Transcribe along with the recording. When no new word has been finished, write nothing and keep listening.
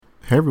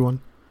Hey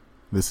everyone,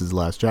 this is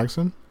Laz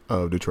Jackson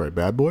of Detroit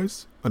Bad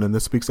Boys, and in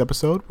this week's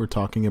episode, we're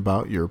talking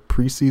about your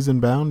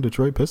preseason bound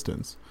Detroit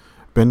Pistons.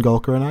 Ben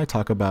Gulker and I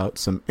talk about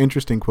some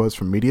interesting quotes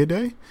from Media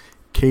Day,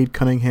 Cade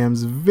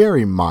Cunningham's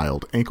very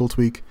mild ankle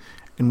tweak,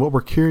 and what we're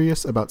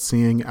curious about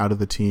seeing out of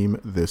the team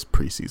this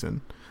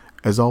preseason.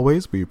 As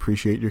always, we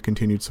appreciate your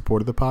continued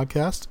support of the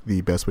podcast.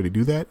 The best way to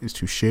do that is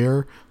to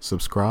share,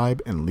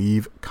 subscribe, and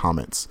leave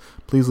comments.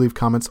 Please leave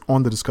comments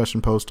on the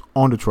discussion post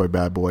on Detroit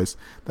Bad Boys.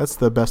 That's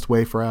the best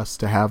way for us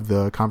to have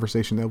the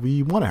conversation that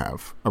we want to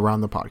have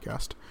around the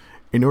podcast.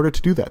 In order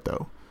to do that,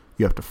 though,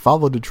 you have to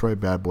follow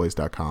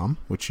DetroitBadBoys.com,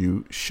 which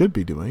you should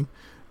be doing,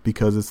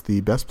 because it's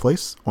the best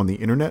place on the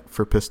internet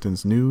for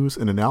Pistons news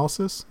and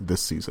analysis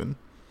this season.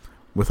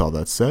 With all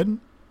that said,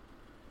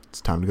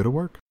 it's time to go to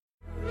work.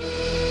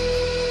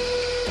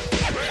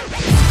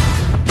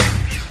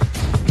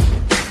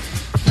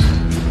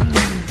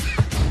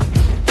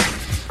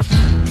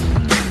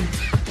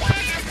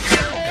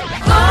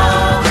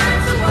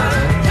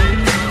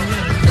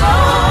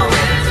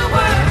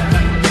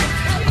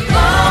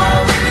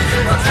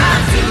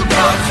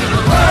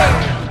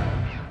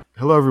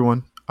 Hello,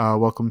 everyone.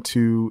 Welcome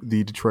to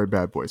the Detroit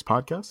Bad Boys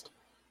podcast.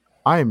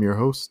 I am your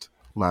host,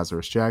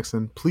 Lazarus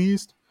Jackson.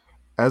 Pleased,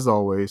 as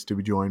always, to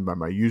be joined by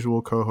my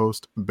usual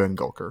co-host, Ben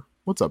Gulker.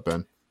 What's up,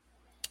 Ben?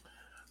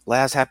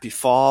 Laz, happy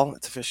fall.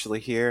 It's officially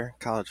here.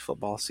 College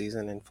football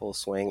season in full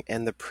swing,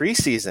 and the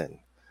preseason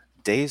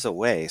days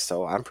away.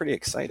 So I'm pretty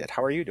excited.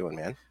 How are you doing,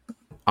 man?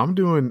 I'm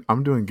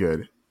doing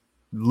good.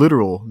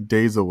 Literal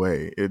days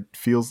away. It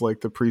feels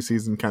like the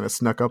preseason kind of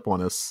snuck up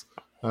on us.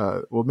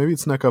 Well, maybe it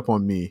snuck up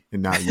on me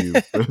and not you.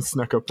 But it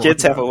snuck up.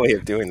 Kids have a way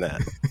of doing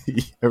that.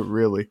 Yeah,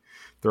 really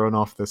throwing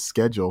off the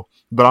schedule.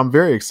 But I'm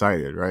very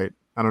excited, right?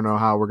 I don't know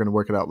how we're going to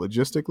work it out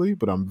logistically,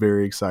 but I'm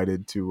very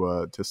excited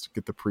to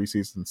get the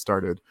preseason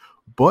started.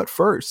 But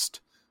first,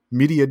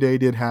 Media Day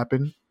did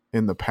happen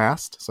in the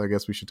past, so I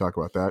guess we should talk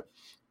about that.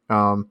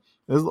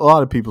 There's a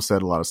lot of people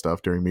said a lot of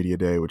stuff during Media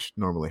Day, which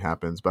normally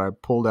happens, but I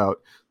pulled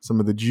out some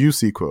of the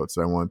juicy quotes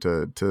I want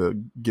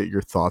to get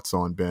your thoughts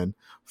on, Ben.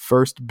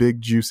 First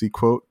big juicy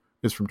quote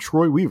is from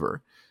Troy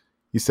Weaver.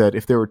 He said,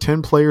 "If there were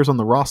 10 players on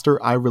the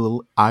roster I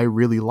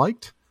really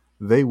liked,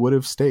 they would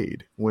have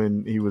stayed,"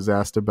 when he was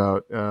asked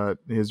about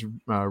his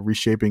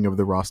reshaping of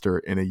the roster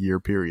in a year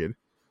period.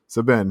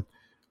 So, Ben,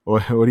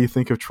 what do you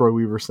think of Troy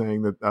Weaver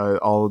saying that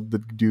all of the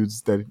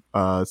dudes that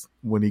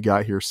when he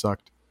got here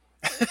sucked?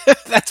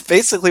 That's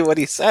basically what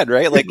he said,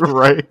 right? Like,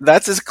 right.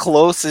 That's as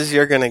close as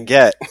you're going to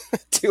get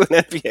to an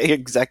NBA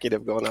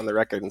executive going on the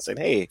record and saying,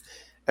 hey,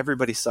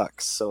 everybody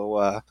sucks.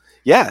 So,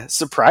 yeah,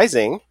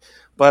 surprising.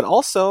 But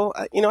also,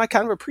 I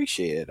kind of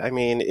appreciate it. I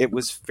mean, it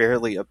was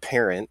fairly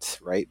apparent,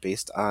 right,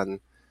 based on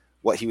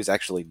what he was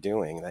actually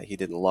doing, that he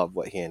didn't love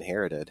what he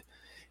inherited.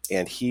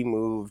 And he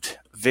moved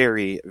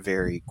very,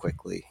 very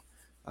quickly.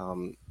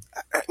 I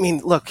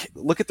mean, look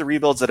at the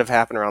rebuilds that have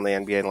happened around the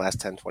NBA in the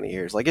last 10, 20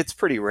 years. Like, it's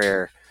pretty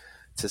rare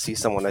to see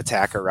someone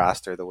attack a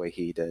roster the way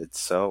he did.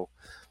 So,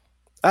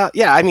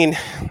 yeah, I mean,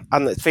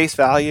 on the face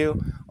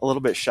value, a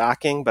little bit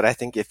shocking, but I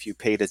think if you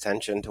paid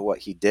attention to what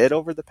he did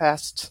over the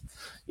past,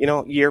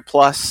 year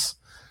plus,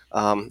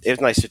 it was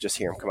nice to just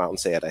hear him come out and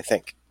say it, I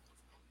think.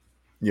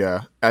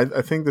 Yeah,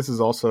 I think this is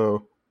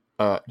also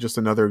just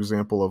another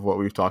example of what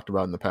we've talked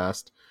about in the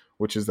past,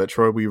 which is that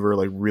Troy Weaver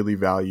really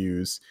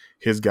values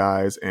his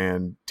guys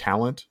and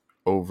talent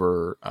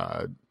over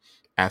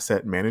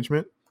asset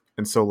management.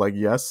 And so,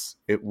 yes,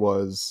 it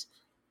was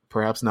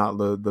perhaps not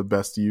the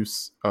best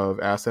use of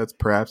assets.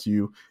 Perhaps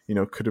you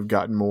could have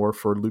gotten more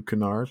for Luke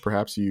Kennard.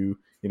 Perhaps you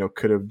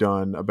could have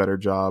done a better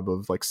job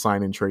of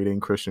sign and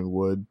trading Christian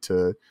Wood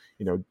to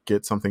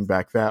get something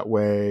back that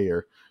way,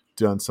 or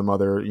done some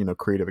other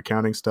creative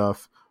accounting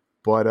stuff.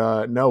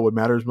 But no, what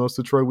matters most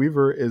to Troy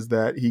Weaver is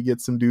that he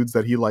gets some dudes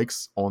that he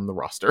likes on the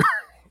roster.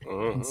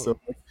 And so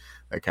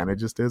that kind of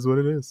just is what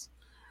it is.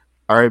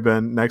 All right,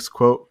 Ben, next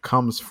quote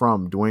comes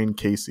from Dwayne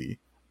Casey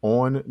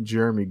on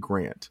Jeremy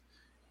Grant.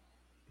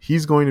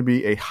 "He's going to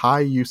be a high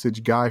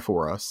usage guy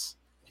for us.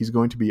 He's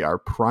going to be our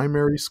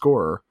primary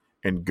scorer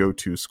and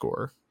go-to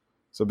scorer."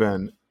 So,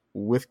 Ben,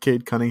 with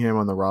Cade Cunningham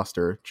on the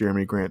roster,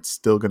 Jeremy Grant's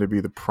still going to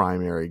be the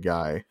primary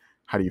guy.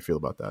 How do you feel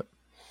about that?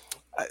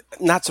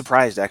 Not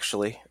surprised,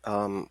 actually.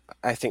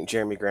 I think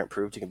Jeremy Grant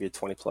proved he can be a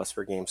 20-plus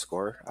per game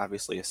scorer,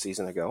 obviously a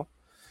season ago.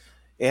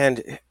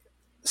 And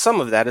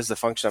some of that is the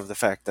function of the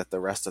fact that the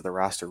rest of the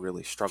roster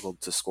really struggled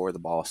to score the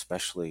ball,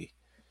 especially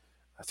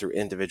through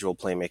individual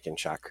playmaking,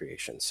 shot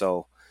creation.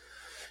 So,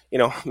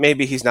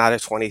 maybe he's not a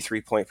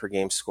 23-point per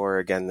game scorer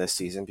again this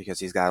season because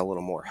he's got a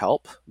little more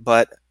help.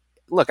 But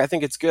look, I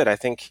think it's good. I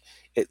think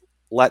it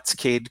lets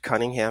Cade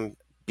Cunningham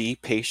be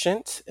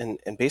patient. And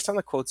based on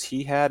the quotes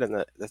he had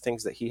and the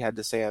things that he had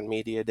to say on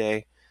Media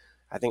Day,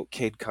 I think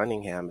Cade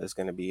Cunningham is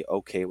going to be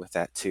okay with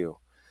that too.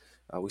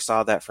 We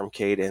saw that from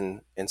Cade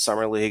in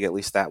Summer League. At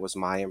least that was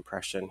my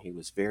impression. He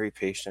was very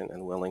patient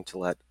and willing to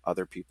let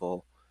other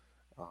people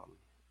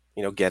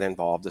get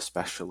involved,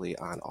 especially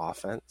on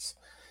offense.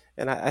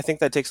 And I think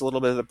that takes a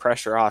little bit of the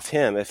pressure off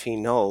him if he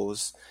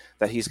knows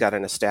that he's got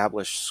an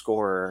established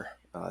scorer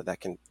that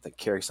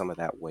carry some of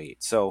that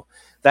weight. So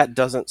that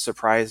doesn't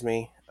surprise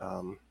me,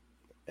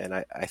 and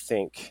I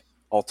think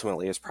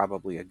ultimately is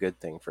probably a good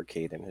thing for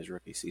Cade in his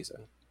rookie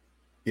season.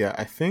 Yeah,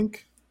 I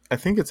think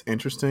it's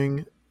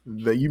interesting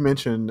that you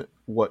mentioned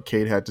what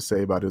Cade had to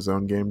say about his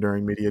own game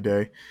during media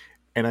day,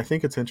 and I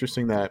think it's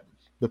interesting that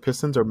the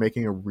Pistons are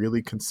making a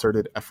really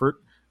concerted effort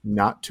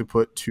not to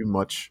put too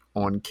much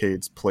on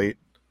Cade's plate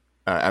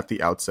at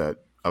the outset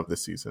of the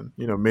season.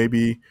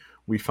 Maybe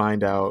we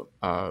find out,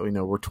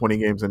 we're 20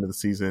 games into the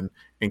season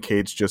and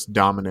Cade's just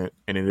dominant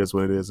and it is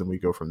what it is and we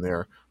go from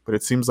there. But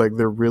it seems like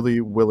they're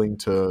really willing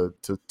to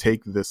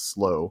take this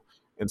slow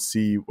and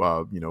see,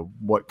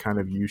 what kind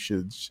of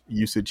usage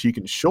he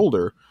can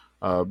shoulder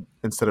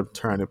instead of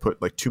trying to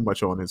put like too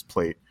much on his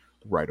plate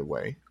right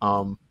away.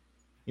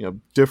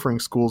 Differing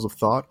schools of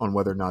thought on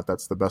whether or not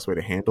that's the best way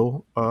to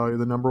handle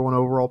the number one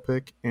overall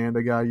pick and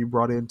a guy you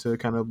brought in to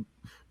kind of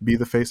be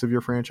the face of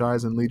your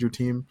franchise and lead your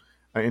team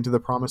into the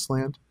promised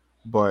land.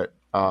 But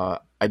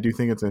I do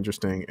think it's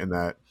interesting in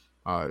that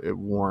it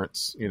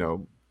warrants,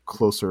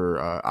 closer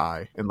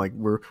eye. And like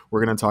we're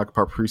going to talk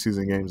about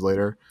preseason games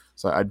later,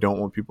 so I don't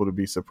want people to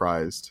be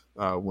surprised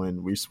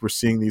when we're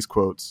seeing these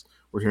quotes.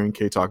 We're hearing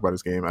Cade talk about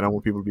his game. I don't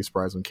want people to be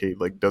surprised when Cade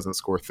like doesn't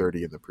score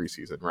 30 in the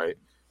preseason, right?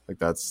 Like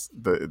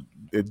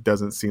it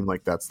doesn't seem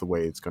like that's the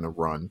way it's going to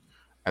run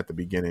at the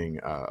beginning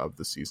of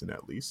the season,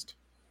 at least.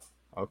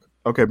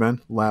 Okay,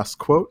 Ben. Last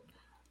quote.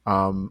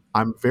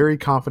 I'm very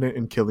confident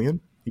in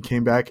Killian. He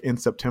came back in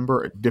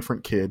September, a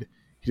different kid.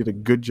 He did a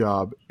good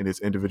job in his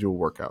individual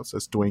workouts.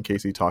 That's Dwayne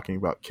Casey talking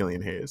about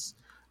Killian Hayes.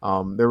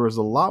 There was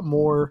a lot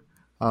more.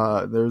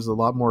 There's a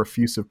lot more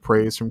effusive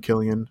praise from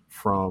Killian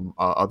from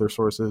other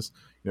sources.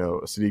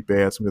 Sadiq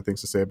Bey had some good things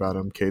to say about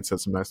him. Cade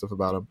said some nice stuff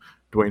about him.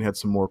 Dwayne had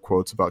some more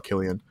quotes about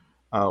Killian.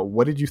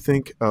 What did you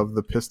think of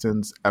the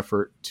Pistons'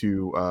 effort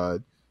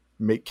to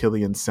make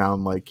Killian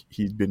sound like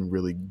he's been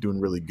doing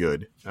really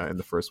good in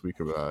the first week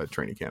of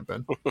training camp,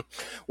 Ben?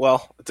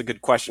 Well, it's a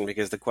good question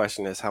because the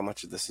question is how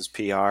much of this is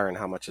PR and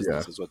how much of Yeah.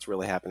 this is what's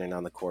really happening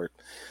on the court.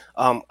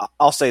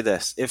 I'll say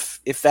this: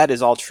 if that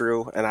is all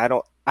true, and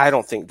I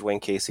don't think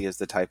Dwayne Casey is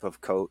the type of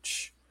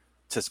coach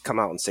to come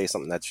out and say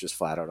something that's just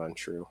flat out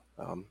untrue.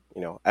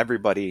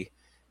 Everybody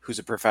who's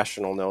a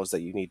professional knows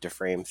that you need to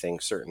frame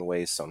things certain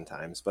ways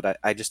sometimes, but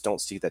I just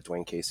don't see that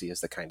Dwayne Casey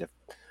is the kind of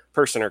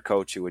person or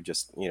coach who would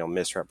just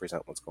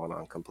misrepresent what's going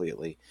on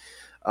completely.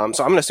 So I'm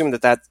going to assume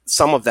that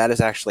some of that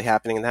is actually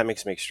happening, and that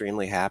makes me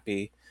extremely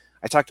happy.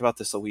 I talked about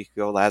this a week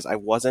ago, Laz. I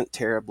wasn't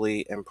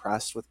terribly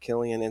impressed with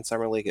Killian in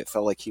Summer League. It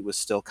felt like he was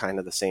still kind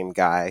of the same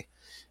guy.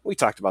 We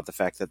talked about the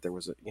fact that there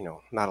was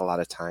not a lot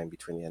of time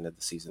between the end of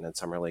the season and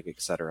Summer League,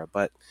 et cetera.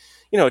 But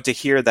to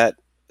hear that,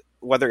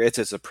 whether it's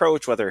his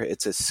approach, whether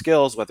it's his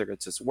skills, whether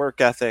it's his work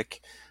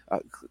ethic,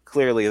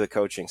 clearly the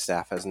coaching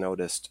staff has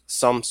noticed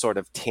some sort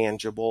of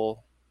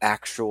tangible,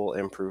 actual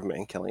improvement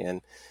in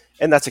Killian.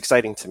 And that's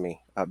exciting to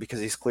me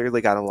because he's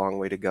clearly got a long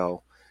way to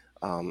go.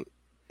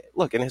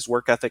 Look, and his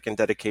work ethic and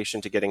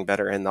dedication to getting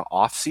better in the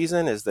off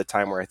season is the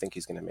time where I think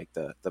he's going to make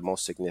the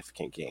most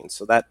significant gains.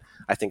 So that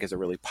I think is a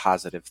really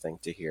positive thing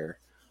to hear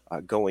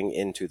going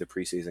into the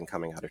preseason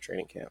coming out of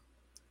training camp.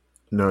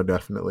 No,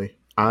 definitely.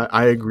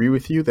 I agree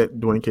with you that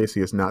Dwayne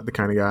Casey is not the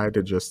kind of guy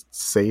to just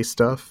say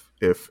stuff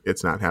if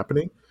it's not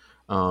happening.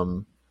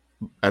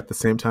 At the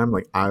same time,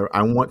 like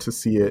I want to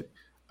see it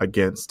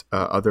against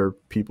other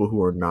people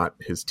who are not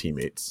his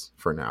teammates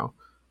for now.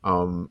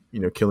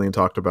 Killian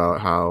talked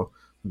about how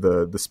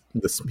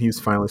he's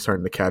finally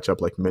starting to catch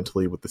up like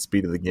mentally with the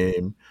speed of the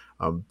game,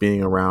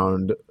 being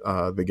around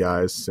the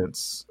guys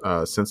since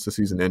the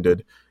season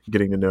ended,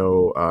 getting to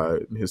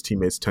know his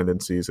teammates'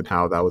 tendencies and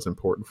how that was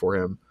important for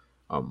him.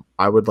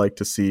 I would like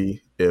to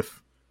see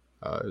if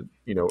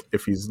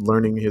he's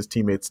learning his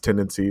teammates'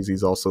 tendencies,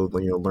 he's also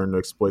learned to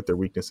exploit their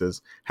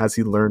weaknesses. Has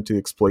he learned to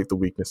exploit the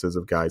weaknesses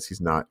of guys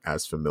he's not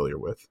as familiar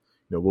with?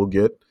 We'll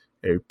get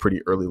a pretty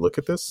early look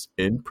at this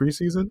in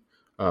preseason.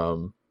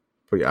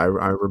 But yeah,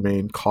 I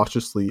remain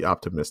cautiously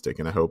optimistic,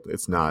 and I hope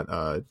it's not.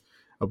 I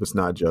hope it's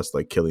not just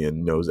like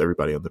Killian knows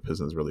everybody on the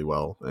Pistons really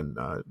well and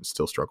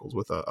still struggles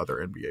with other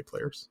NBA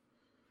players.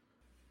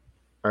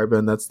 All right,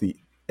 Ben, that's the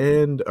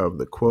end of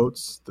the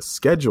quotes. The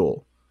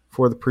schedule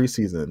for the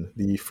preseason.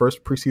 The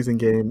first preseason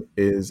game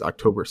is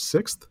October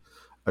 6th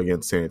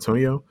against San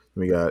Antonio.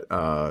 We got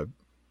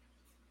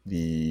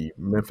the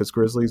Memphis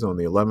Grizzlies on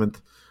the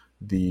 11th,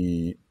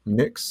 the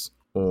Knicks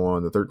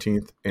on the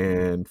 13th,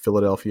 and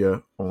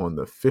Philadelphia on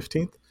the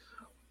 15th.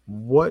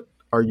 What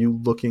are you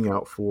looking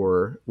out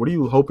for? What are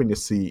you hoping to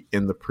see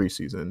in the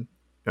preseason,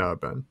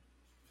 Ben?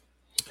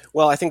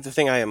 Well, I think the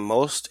thing I am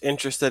most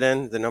interested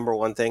in, the number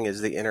one thing,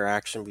 is the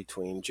interaction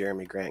between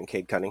Jeremy Grant and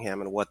Cade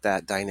Cunningham and what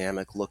that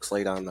dynamic looks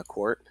like on the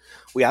court.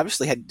 We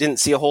obviously didn't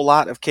see a whole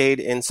lot of Cade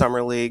in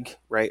Summer League,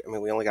 right? I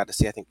mean, we only got to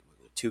see, I think,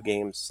 2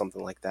 games,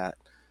 something like that,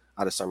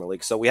 out of Summer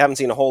League. So we haven't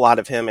seen a whole lot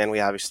of him, and we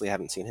obviously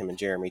haven't seen him and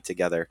Jeremy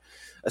together,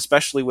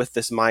 especially with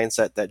this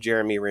mindset that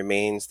Jeremy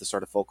remains the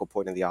sort of focal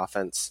point of the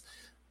offense.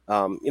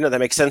 That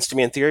makes sense to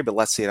me in theory, but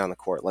let's see it on the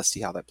court. Let's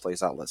see how that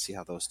plays out. Let's see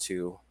how those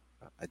two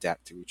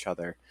adapt to each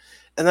other.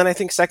 And then I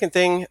think second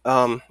thing,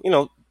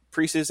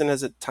 preseason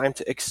is a time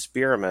to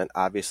experiment.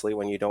 Obviously,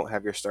 when you don't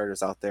have your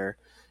starters out there,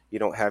 you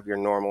don't have your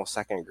normal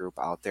second group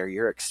out there.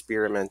 You're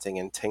experimenting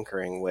and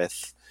tinkering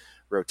with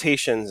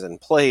rotations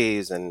and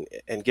plays, and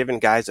giving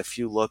guys a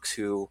few looks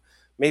who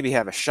maybe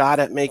have a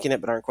shot at making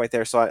it but aren't quite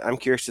there. So I'm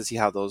curious to see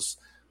how those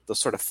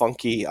sort of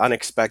funky,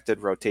 unexpected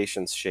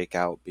rotations shake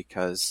out,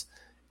 because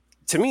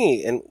to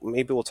me, and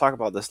maybe we'll talk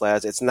about this,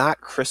 lads, it's not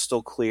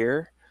crystal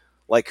clear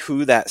like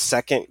who that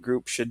second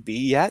group should be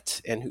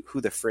yet, and who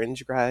the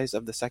fringe guys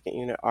of the second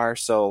unit are.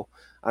 So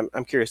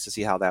I'm curious to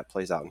see how that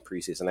plays out in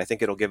preseason. I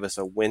think it'll give us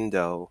a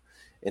window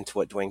into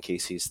what Dwayne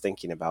Casey's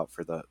thinking about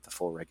for the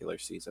full regular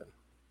season.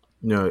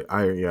 No,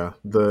 yeah.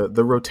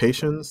 The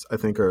rotations I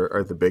think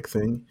are the big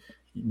thing.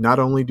 Not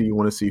only do you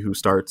want to see who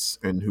starts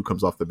and who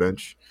comes off the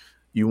bench,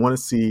 you want to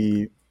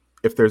see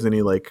if there's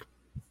any like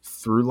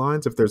through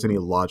lines, if there's any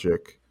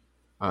logic.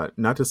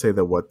 Not to say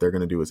that what they're going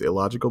to do is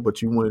illogical,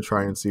 but you want to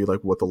try and see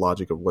like what the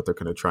logic of what they're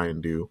going to try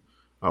and do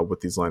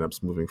with these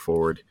lineups moving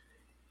forward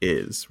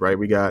is, right?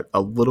 We got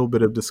a little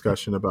bit of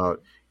discussion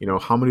about,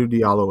 Hamidou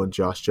Diallo and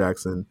Josh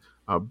Jackson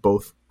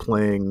both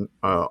playing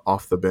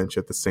off the bench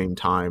at the same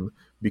time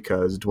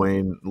because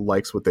Dwayne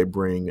likes what they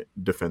bring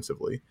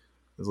defensively.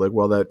 It's like,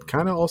 well, that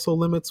kind of also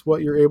limits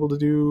what you're able to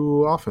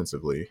do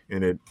offensively.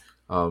 And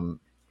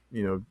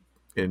you know,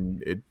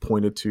 and it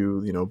pointed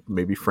to,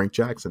 maybe Frank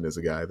Jackson is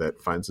a guy that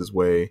finds his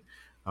way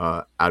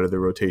out of the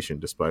rotation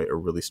despite a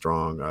really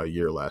strong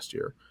year last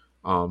year.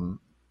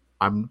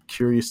 I'm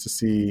curious to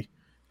see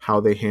how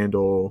they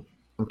handle.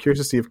 I'm curious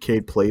to see if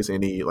Cade plays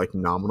any like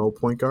nominal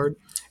point guard.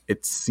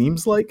 It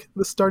seems like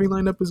the starting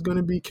lineup is going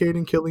to be Cade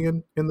and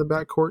Killian in the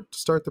backcourt to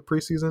start the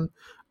preseason.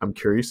 I'm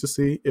curious to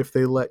see if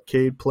they let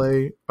Cade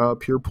play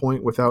pure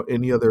point without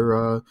any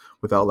other,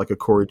 without like a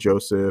Corey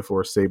Joseph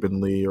or a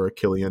Saban Lee or a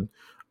Killian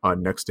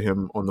next to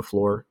him on the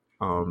floor.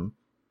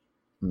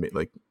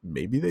 Like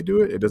maybe they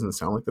do it. It doesn't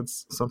sound like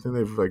that's something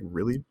they've like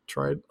really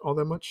tried all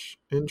that much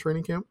in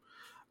training camp.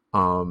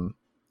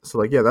 So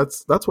like, yeah,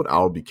 that's what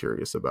I'll be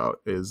curious about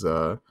is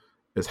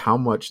how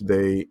much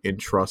they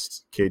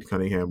entrust Cade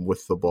Cunningham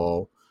with the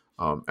ball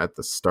at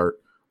the start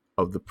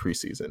of the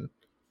preseason.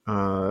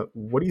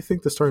 What do you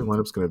think the starting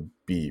lineup's going to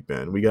be,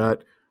 Ben? We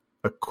got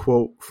a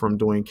quote from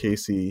Dwayne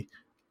Casey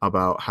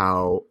about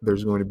how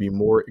there's going to be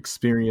more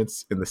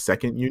experience in the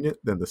second unit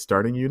than the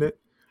starting unit.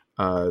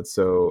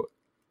 So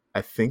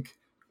I think,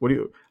 what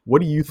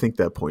do you think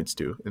that points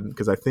to? And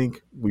because I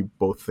think we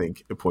both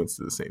think it points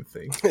to the same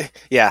thing.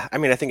 Yeah, I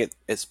mean, I think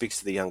it speaks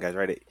to the young guys,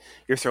 right?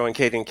 You're throwing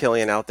Cade and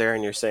Killian out there,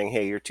 and you're saying,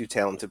 hey, you're two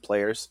talented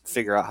players.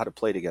 Figure out how to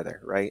play together,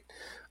 right?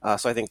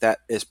 So I think that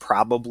is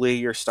probably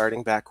your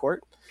starting backcourt.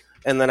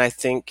 And then I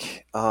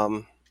think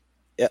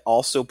it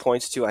also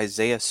points to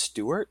Isaiah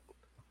Stewart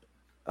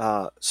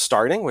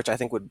starting, which I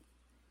think would,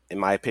 in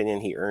my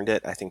opinion, he earned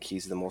it. I think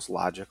he's the most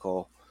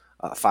logical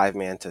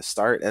five-man to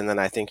start. And then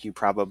I think you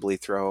probably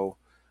throw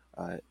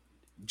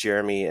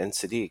Jeremy and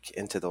Sadiq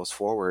into those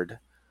forward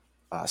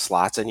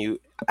slots. And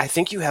I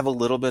think you have a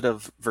little bit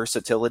of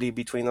versatility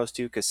between those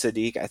two, because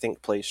Sadiq, I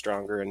think, plays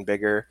stronger and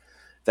bigger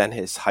than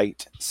his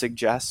height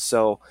suggests.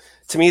 So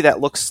to me, that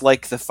looks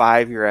like the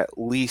five you're at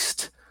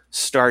least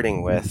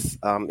starting with.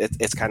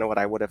 It's kind of what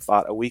I would have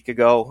thought a week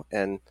ago,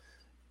 and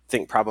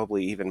think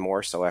probably even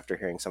more so after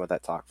hearing some of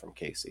that talk from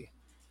Casey.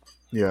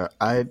 Yeah,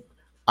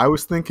 I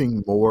was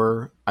thinking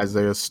more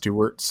Isaiah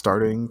Stewart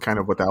starting, kind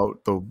of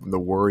without the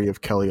worry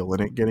of Kelly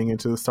Olynyk getting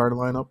into the starting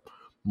lineup,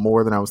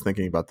 more than I was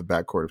thinking about the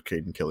backcourt of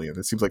Cade and Killian.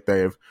 It seems like they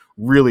have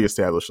really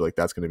established like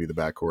that's going to be the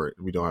backcourt.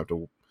 We don't have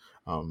to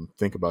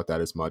think about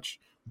that as much.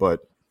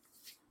 But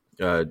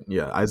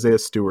yeah, Isaiah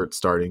Stewart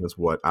starting is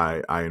what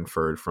I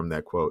inferred from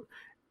that quote,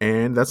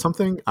 and that's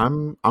something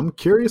I'm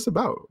curious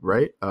about.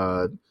 Right,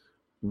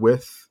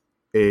 with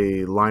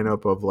a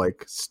lineup of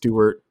like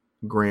Stewart,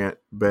 Grant,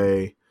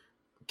 Bay,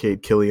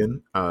 Cade,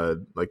 Killian,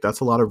 like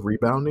that's a lot of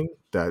rebounding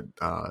that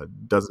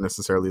doesn't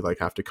necessarily like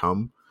have to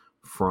come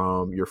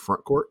from your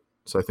front court.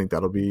 So I think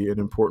that'll be an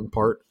important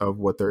part of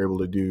what they're able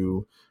to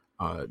do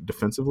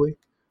defensively.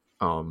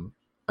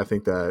 I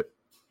think that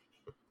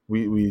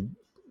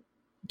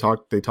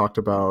they talked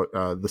about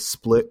the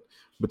split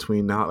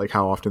between not like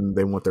how often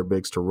they want their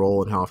bigs to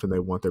roll and how often they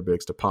want their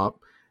bigs to pop.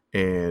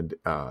 And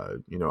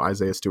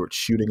Isaiah Stewart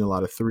shooting a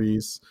lot of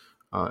threes,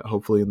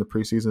 hopefully in the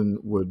preseason,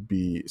 would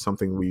be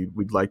something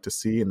we'd like to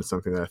see, and it's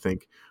something that I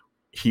think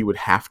he would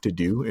have to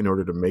do in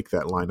order to make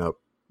that lineup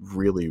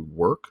really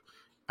work.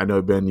 I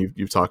know, Ben,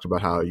 you've talked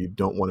about how you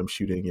don't want him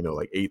shooting,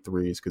 like 8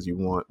 threes because you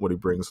want what he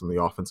brings from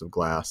the offensive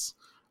glass.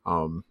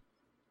 And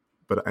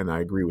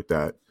I agree with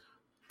that.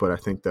 But I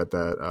think that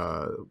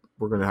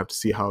we're going to have to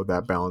see how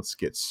that balance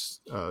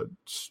gets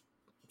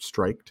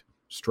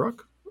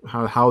struck,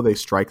 how they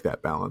strike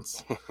that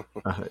balance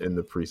in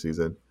the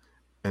preseason.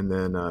 And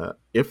then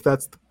if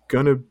that's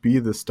going to be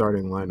the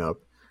starting lineup,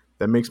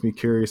 that makes me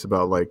curious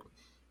about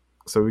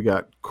so we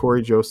got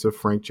Corey Joseph,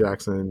 Frank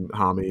Jackson,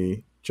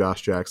 Hami,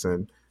 Josh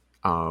Jackson,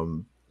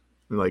 and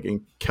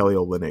Kelly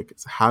Olynyk.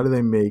 So how do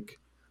they make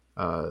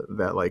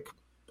that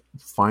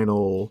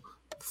final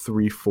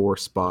 3-4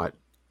 spot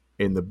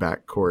in the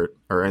back court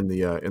or in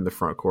the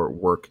front court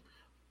work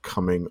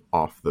coming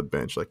off the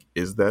bench? Like,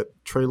 is that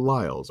Trey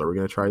Lyles? Are we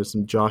going to try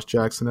some Josh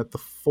Jackson at the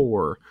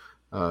 4?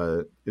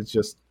 It's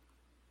just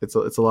it's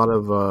a lot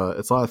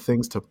of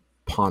things to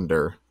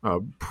ponder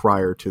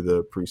prior to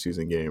the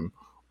preseason game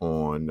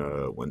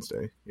on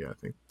Wednesday. Yeah, I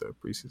think the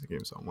preseason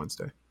game is on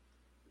Wednesday.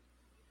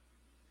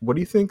 What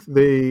do you think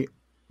they,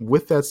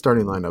 with that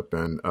starting lineup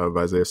and of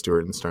Isaiah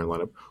Stewart in the starting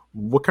lineup,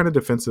 what kind of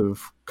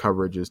defensive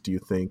coverages do you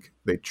think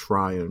they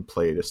try and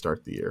play to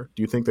start the year?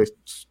 Do you think they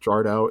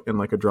start out in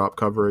like a drop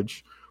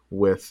coverage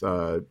with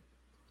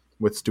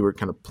Stewart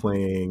kind of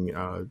playing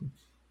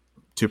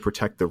to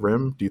protect the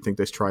rim? Do you think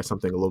they try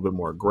something a little bit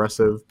more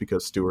aggressive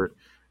because Stewart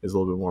is a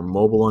little bit more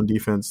mobile on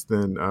defense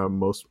than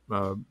most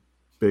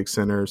big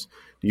centers?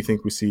 Do you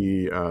think we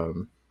see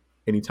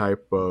any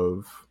type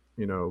of,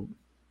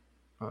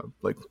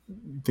 like,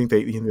 think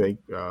they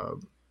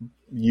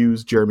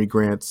use Jeremy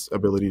Grant's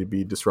ability to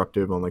be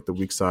disruptive on like the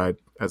weak side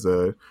as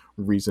a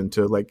reason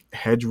to like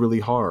hedge really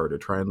hard or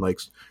try and like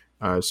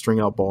string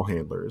out ball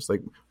handlers?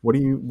 Like, what do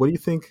you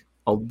think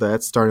all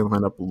that starting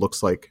lineup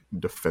looks like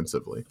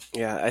defensively?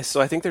 Yeah,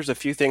 so I think there's a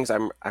few things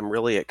I'm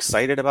really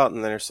excited about,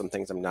 and then there's some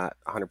things I'm not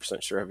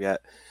 100% sure of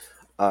yet.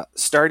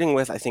 Starting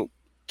with, I think,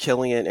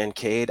 Killian and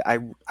Cade, I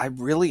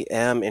really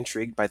am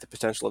intrigued by the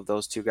potential of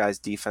those two guys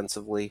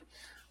defensively.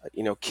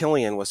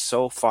 Killian was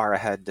so far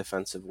ahead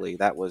defensively.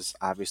 That was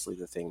obviously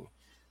the thing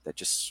that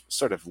just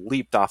sort of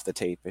leaped off the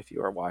tape if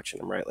you were watching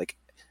him, right? Like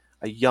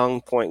a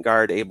young point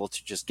guard able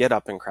to just get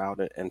up and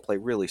crowd and play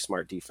really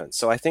smart defense.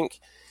 So I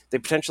think they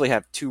potentially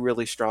have two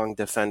really strong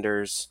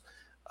defenders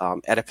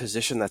at a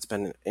position that's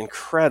been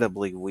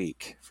incredibly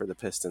weak for the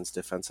Pistons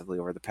defensively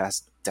over the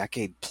past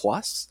decade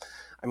plus.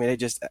 I mean,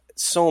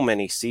 so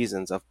many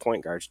seasons of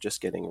point guards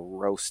just getting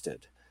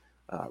roasted.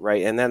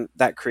 Right, and then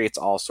that creates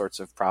all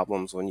sorts of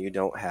problems when you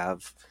don't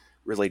have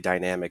really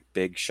dynamic,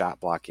 big shot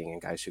blocking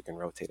and guys who can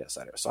rotate,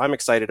 etc. So I'm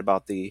excited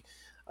about the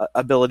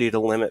ability to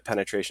limit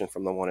penetration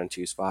from the 1 and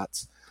 2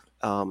 spots.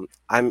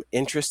 I'm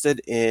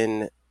interested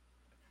in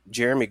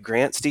Jeremy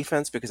Grant's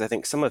defense because I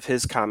think some of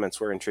his comments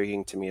were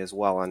intriguing to me as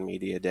well on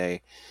media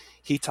day.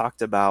 He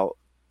talked about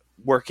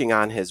working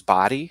on his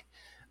body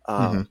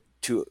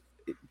to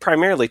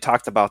primarily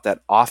talked about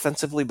that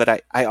offensively,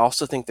 but I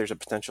also think there's a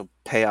potential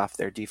payoff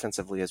there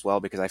defensively as well,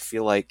 because I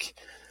feel like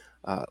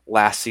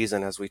last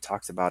season, as we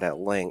talked about at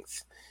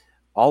length,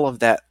 all of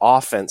that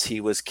offense he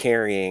was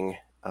carrying,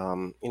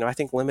 I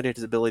think limited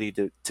his ability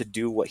to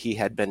do what he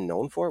had been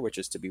known for, which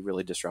is to be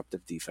really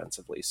disruptive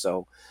defensively.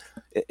 So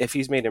if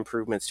he's made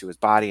improvements to his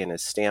body and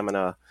his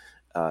stamina,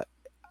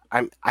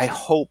 I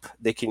hope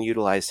they can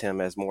utilize him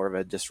as more of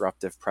a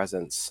disruptive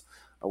presence,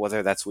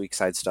 whether that's weak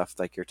side stuff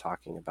like you're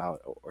talking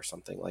about or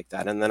something like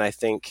that. And then I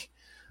think,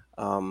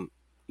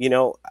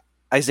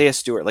 Isaiah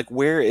Stewart, like,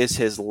 where is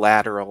his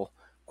lateral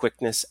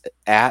quickness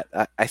at?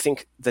 I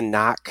think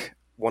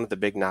one of the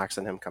big knocks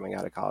on him coming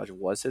out of college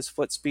was his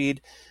foot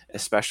speed,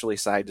 especially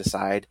side to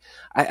side.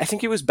 I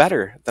think he was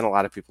better than a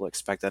lot of people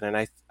expected, and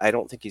I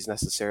don't think he's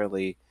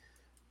necessarily,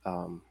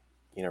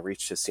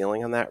 reached his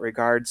ceiling on that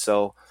regard.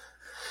 So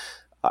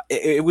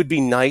it would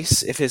be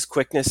nice if his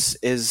quickness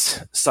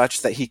is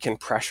such that he can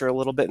pressure a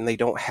little bit and they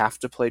don't have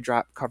to play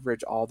drop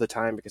coverage all the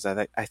time, because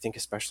I think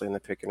especially in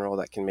the pick and roll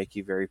that can make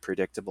you very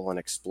predictable and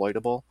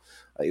exploitable.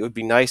 It would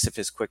be nice if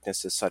his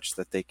quickness is such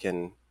that they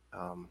can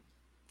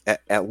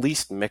at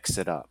least mix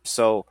it up.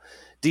 So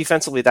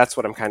defensively, that's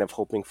what I'm kind of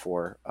hoping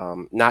for.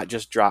 Not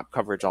just drop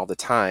coverage all the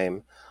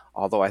time,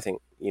 although I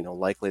think,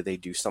 likely they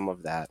do some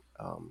of that,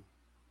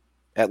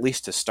 at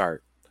least to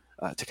start,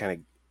 to kind of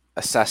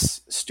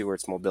assess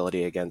Stewart's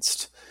mobility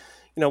against,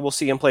 we'll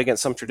see him play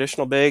against some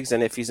traditional bigs,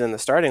 and if he's in the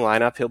starting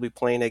lineup, he'll be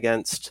playing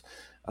against,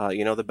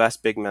 the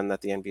best big men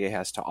that the NBA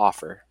has to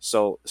offer.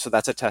 So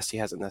that's a test he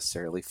hasn't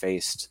necessarily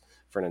faced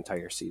for an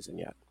entire season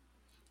yet.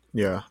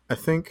 Yeah, I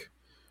think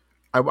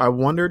I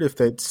wondered if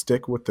they'd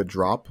stick with the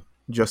drop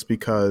just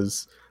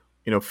because,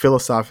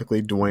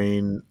 philosophically,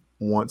 Dwayne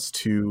wants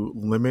to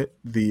limit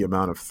the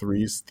amount of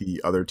threes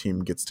the other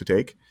team gets to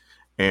take.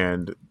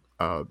 And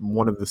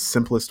one of the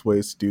simplest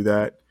ways to do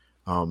that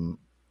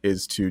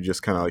is to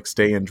just kind of like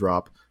stay in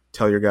drop,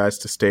 tell your guys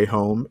to stay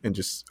home, and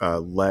just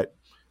let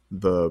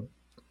the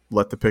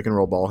pick and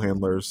roll ball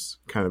handlers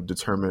kind of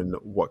determine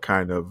what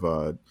kind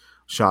of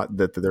shot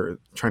that they're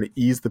trying to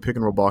ease the pick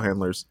and roll ball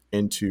handlers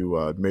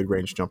into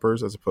mid-range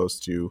jumpers, as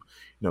opposed to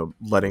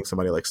letting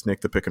somebody like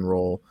Snick the pick and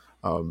roll,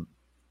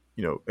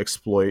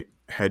 exploit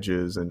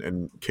hedges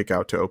and kick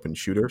out to open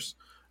shooters.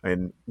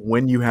 And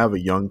when you have a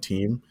young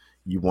team,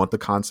 you want the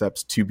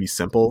concepts to be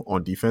simple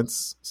on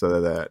defense so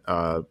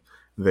that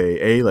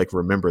they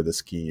remember the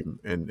scheme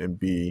and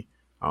B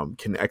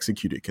can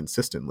execute it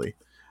consistently.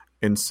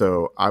 And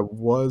so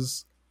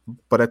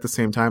but at the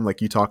same time,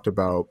 like you talked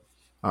about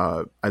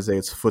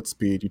Isaiah's foot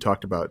speed, you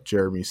talked about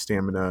Jeremy's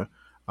stamina.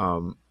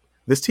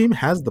 This team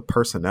has the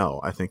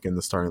personnel, I think, in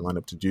the starting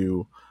lineup to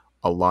do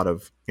a lot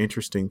of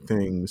interesting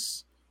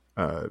things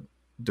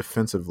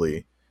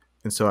defensively.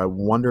 And so I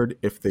wondered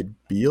if they'd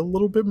be a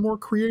little bit more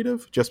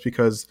creative, just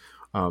because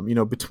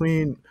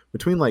Between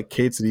like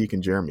Cade, Sadiq,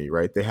 and Jeremy,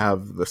 right? They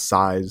have the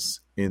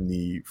size in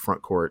the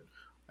front court,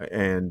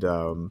 and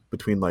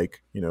between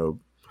like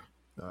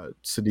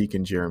Sadiq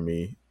and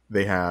Jeremy,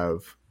 they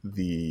have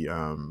the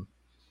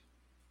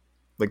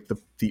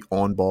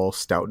on ball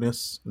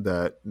stoutness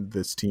that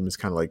this team has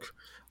kind of like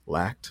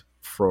lacked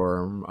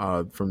from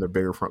their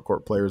bigger front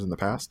court players in the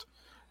past.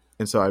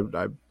 And so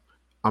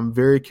I'm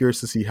very curious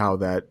to see how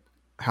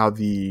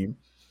the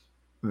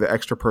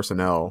extra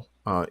personnel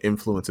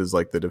influences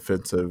like the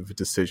defensive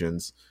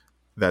decisions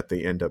that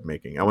they end up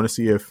making. I want to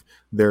see if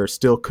they're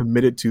still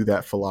committed to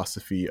that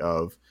philosophy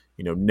of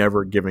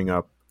never giving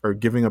up or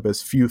giving up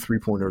as few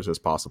 3-pointers as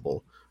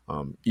possible,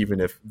 even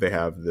if they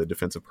have the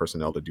defensive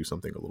personnel to do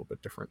something a little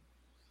bit different.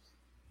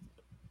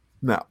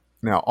 Now,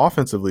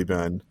 offensively,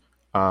 Ben,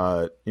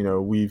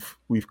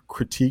 we've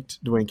critiqued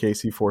Dwayne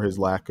Casey for his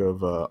lack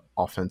of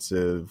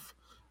offensive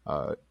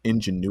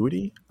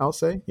ingenuity. I'll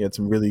say he had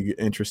some really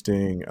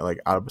interesting like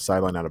out of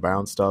sideline, out of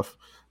bounds stuff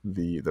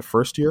the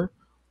first year,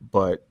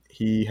 but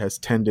he has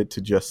tended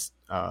to just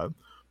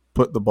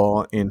put the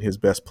ball in his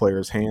best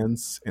player's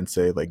hands and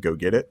say like go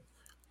get it.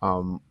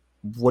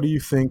 What do you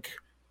think,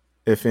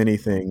 if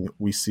anything,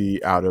 we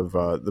see out of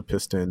the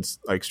Pistons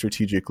like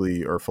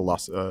strategically or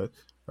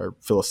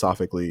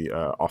philosophically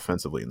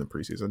offensively in the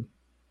preseason?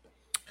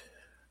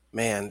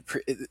 Man,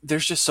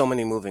 there's just so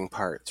many moving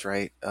parts,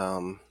 right?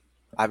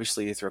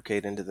 Obviously, you throw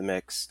Cade into the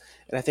mix,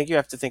 and I think you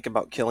have to think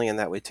about Killian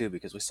that way too,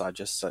 because we saw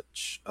just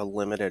such a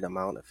limited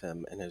amount of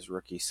him in his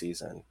rookie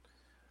season.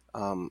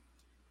 Um,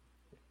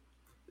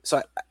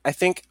 so I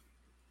think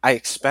I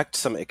expect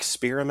some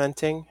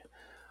experimenting.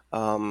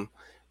 Um,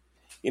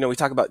 we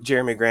talk about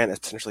Jeremy Grant as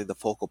potentially the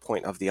focal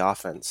point of the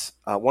offense.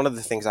 One of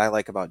the things I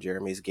like about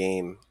Jeremy's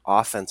game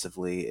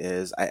offensively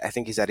is I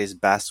think he's at his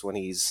best when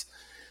he's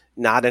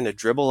not in a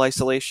dribble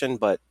isolation,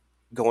 but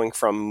going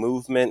from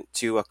movement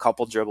to a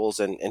couple dribbles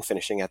and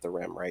finishing at the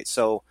rim, right?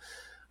 So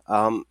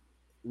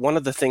one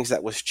of the things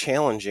that was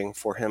challenging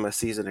for him a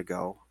season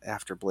ago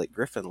after Blake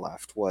Griffin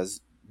left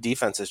was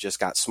defenses just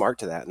got smart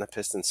to that, and the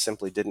Pistons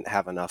simply didn't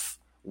have enough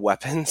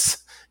weapons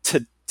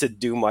to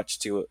do much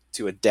to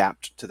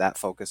adapt to that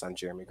focus on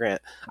Jeremy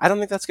Grant. I don't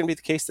think that's going to be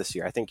the case this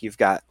year. I think you've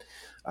got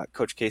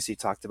Coach Casey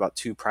talked about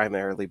two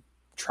primary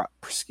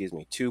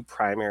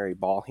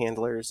ball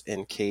handlers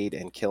in Cade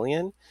and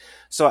Killian.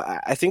 So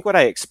I think what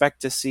I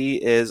expect to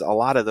see is a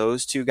lot of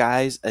those two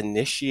guys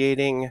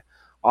initiating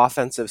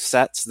offensive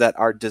sets that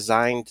are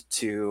designed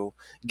to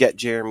get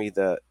Jeremy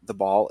the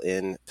ball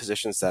in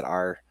positions that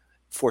are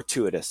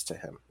fortuitous to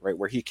him, right?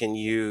 Where he can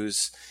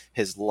use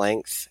his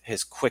length,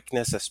 his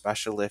quickness,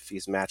 especially if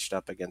he's matched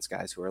up against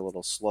guys who are a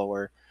little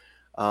slower.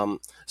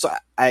 So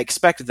I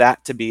expect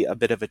that to be a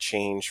bit of a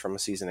change from a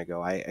season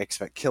ago. I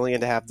expect Killian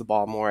to have the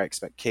ball more. I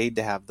expect Cade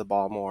to have the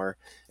ball more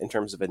in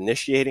terms of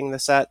initiating the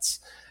sets,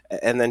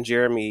 and then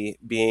Jeremy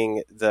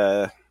being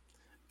the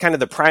kind of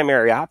the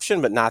primary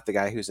option, but not the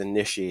guy who's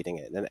initiating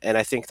it. And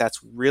I think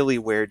that's really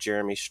where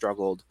Jeremy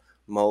struggled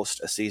most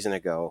a season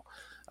ago.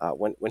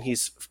 When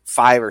he's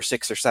 5 or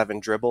 6 or 7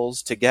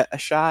 dribbles to get a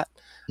shot,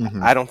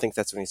 Mm-hmm. I don't think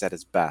that's when he's at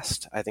his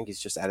best. I think he's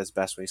just at his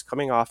best when he's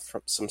coming off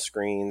from some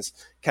screens,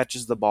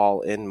 catches the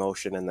ball in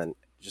motion, and then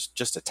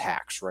just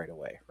attacks right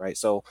away, right?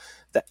 So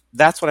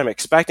that's what I'm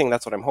expecting.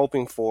 That's what I'm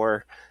hoping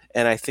for.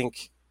 And I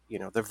think,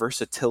 the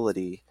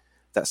versatility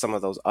that some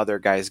of those other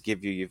guys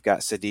give you. You've got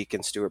Sadiq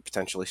and Stewart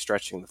potentially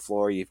stretching the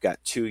floor. You've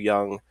got two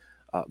young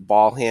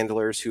ball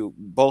handlers who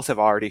both have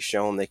already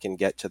shown they can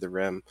get to the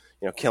rim.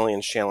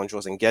 Killian's challenge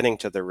wasn't getting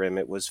to the rim,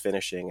 it was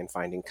finishing and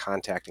finding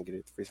contact and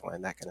getting to the free throw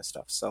line, that kind of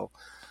stuff. So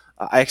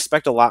I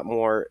expect a lot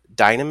more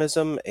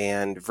dynamism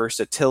and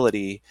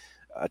versatility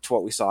to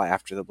what we saw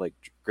after the Blake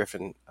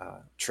Griffin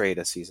trade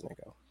a season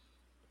ago.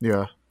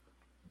 Yeah.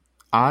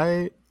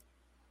 I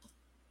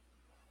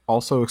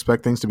also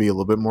expect things to be a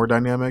little bit more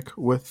dynamic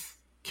with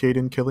Cade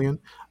and Killian.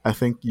 I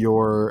think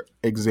your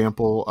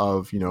example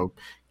of,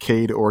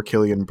 Cade or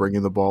Killian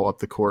bringing the ball up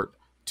the court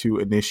to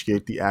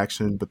initiate the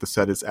action, but the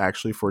set is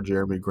actually for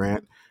Jeremy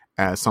Grant,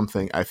 as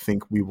something I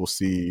think we will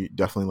see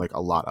definitely like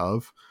a lot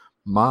of.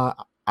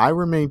 I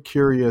remain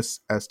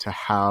curious as to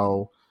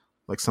how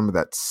like some of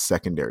that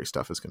secondary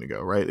stuff is going to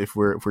go, right? If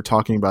we're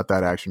talking about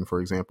that action, for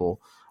example,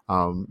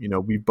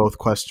 we both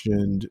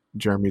questioned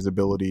Jeremy's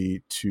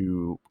ability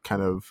to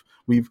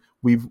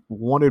we've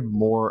wanted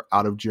more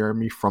out of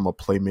Jeremy from a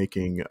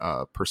playmaking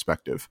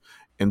perspective.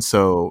 And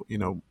so,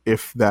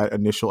 if that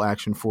initial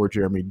action for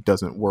Jeremy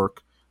doesn't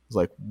work, it's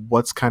like,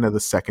 what's kind of the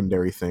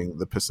secondary thing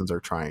the Pistons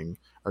are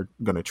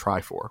going to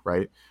try for,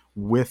 right?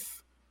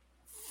 With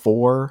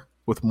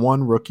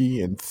one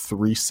rookie and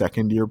 3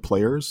 second-year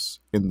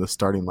players in the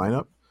starting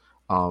lineup,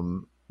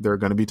 there are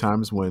going to be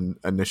times when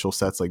initial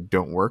sets like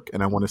don't work,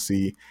 and I want to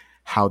see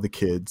how the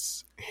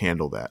kids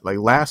handle that. Like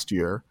last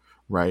year,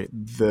 right?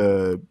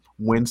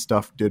 When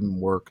stuff didn't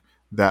work,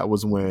 that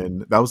was a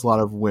lot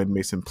of when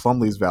Mason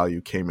Plumlee's value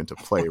came into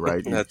play,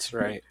 right? That's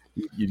right.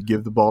 You'd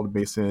give the ball to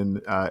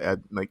Mason at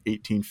like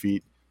 18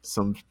 feet.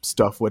 some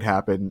stuff would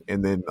happen,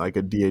 and then like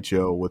a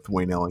DHO with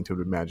Wayne Ellington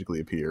would magically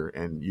appear,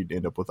 and you'd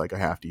end up with like a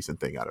half decent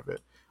thing out of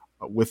it.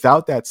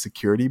 Without that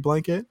security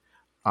blanket,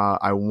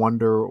 I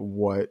wonder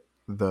what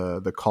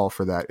the call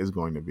for that is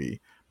going to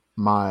be.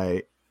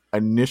 My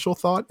initial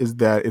thought is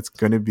that it's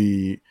going to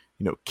be,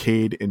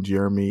 Cade and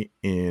Jeremy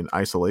in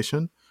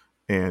isolation.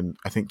 And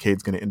I think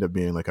Cade's going to end up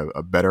being like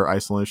a better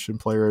isolation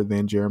player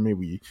than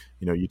Jeremy.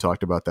 You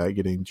talked about that.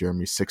 Getting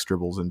Jeremy 6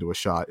 dribbles into a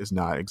shot is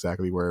not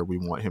exactly where we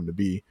want him to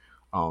be.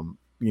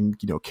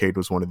 Cade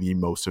was one of the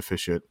most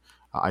efficient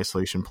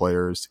isolation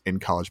players in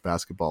college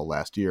basketball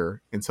last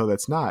year. And so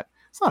it's not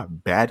a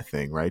bad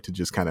thing, right? To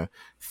just kind of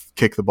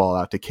kick the ball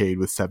out to Cade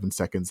with 7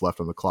 seconds left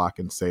on the clock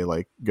and say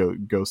like,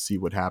 go see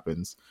what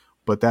happens.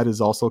 But that is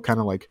also kind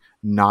of like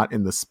not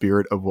in the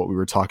spirit of what we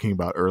were talking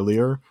about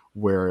earlier,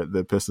 where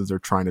the Pistons are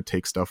trying to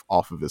take stuff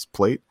off of his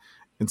plate.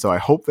 And so I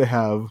hope they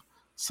have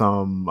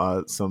some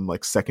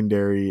like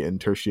secondary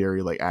and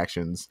tertiary like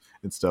actions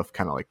and stuff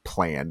kind of like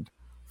planned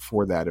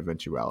for that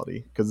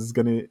eventuality, because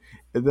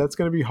that's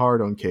gonna be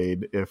hard on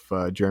Cade if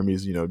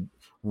Jeremy's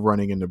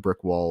running into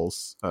brick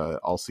walls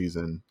all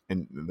season,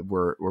 and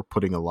we're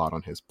putting a lot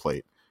on his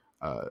plate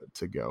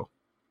to go.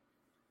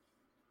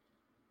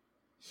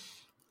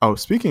 Oh,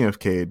 speaking of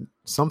Cade,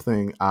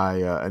 something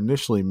I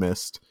initially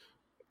missed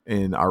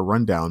in our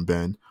rundown,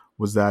 Ben,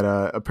 was that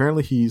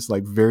apparently he's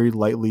like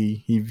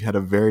he had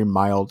a very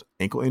mild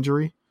ankle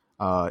injury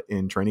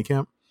in training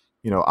camp.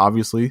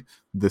 Obviously,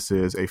 this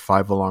is a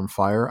 5-alarm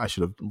fire. I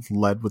should have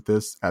led with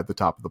this at the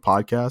top of the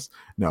podcast.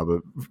 No,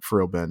 but for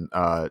real, Ben,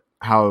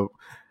 how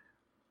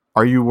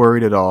are you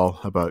worried at all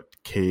about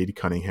Cade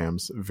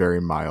Cunningham's very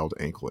mild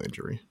ankle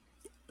injury?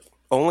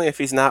 Only if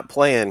he's not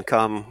playing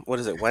come, what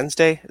is it,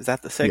 Wednesday? Is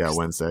that the 6th? Yeah,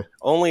 Wednesday.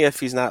 Only if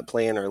he's not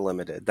playing or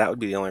limited. That would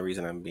be the only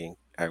reason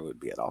I would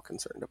be at all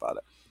concerned about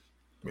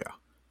it.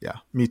 Yeah,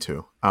 me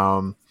too.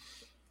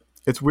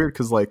 It's weird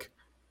because like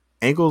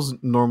ankles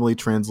normally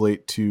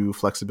translate to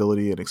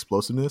flexibility and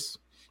explosiveness,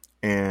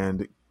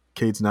 and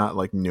Cade's not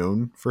like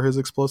known for his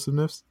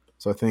explosiveness.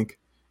 So I think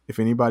if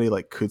anybody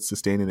like could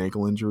sustain an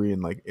ankle injury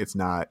and like it's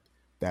not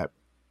that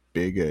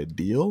big a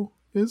deal,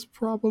 is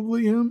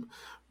probably him.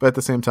 But at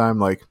the same time,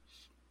 like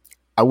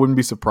I wouldn't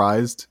be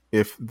surprised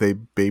if they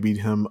babied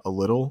him a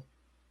little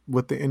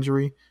with the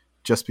injury,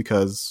 just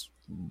because,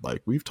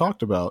 like we've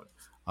talked about,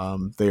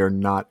 they are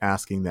not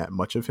asking that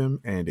much of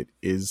him, and it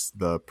is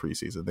the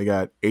preseason. They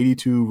got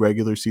 82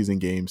 regular season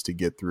games to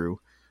get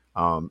through.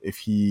 If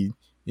he,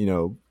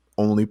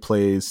 only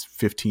plays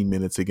 15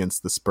 minutes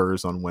against the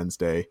Spurs on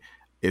Wednesday,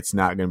 it's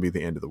not going to be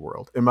the end of the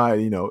world. It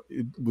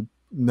would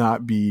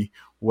not be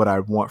what I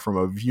want from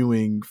a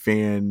viewing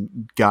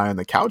fan guy on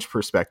the couch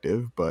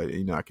perspective, but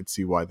I could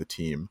see why the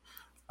team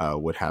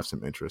would have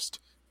some interest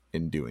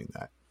in doing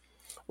that.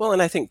 Well,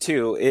 and I think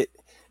too,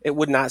 it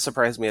would not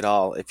surprise me at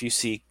all if you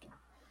see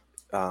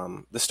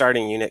the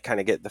starting unit kind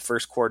of get the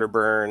first quarter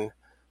burn,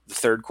 the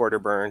third quarter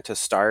burn to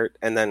start,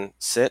 and then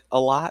sit a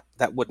lot.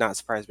 That would not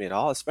surprise me at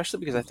all, especially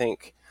because I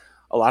think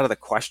a lot of the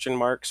question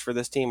marks for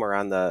this team are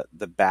on the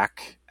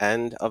back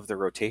end of the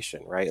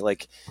rotation, right?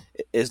 Like,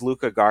 is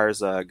Luka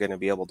Garza going to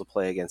be able to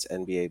play against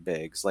NBA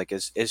bigs? Like,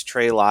 is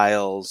Trey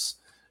Lyles,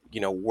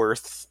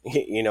 worth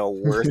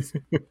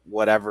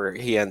whatever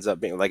he ends up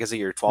being? Like, is he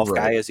your 12th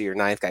guy? Is he your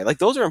 9th guy? Like,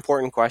 those are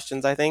important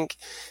questions, I think.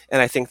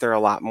 And I think they're a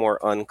lot more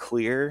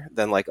unclear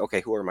than like, okay,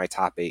 who are my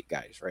top 8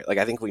 guys, right? Like,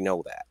 I think we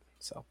know that.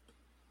 So,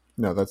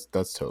 no,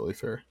 that's totally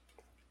fair.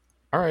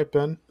 All right,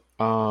 Ben.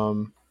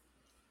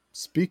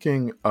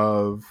 Speaking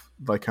of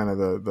like kind of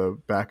the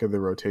back of the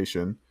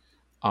rotation,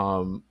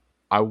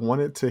 I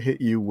wanted to hit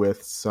you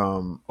with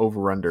some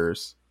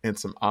over-unders and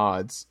some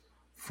odds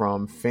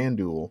from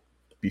FanDuel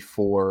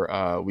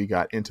before we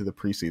got into the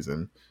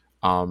preseason.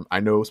 I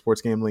know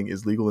sports gambling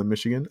is legal in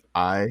Michigan.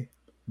 I,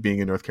 being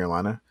in North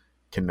Carolina,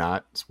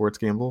 cannot sports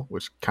gamble,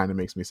 which kind of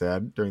makes me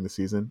sad during the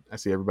season. I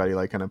see everybody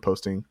like kind of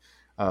posting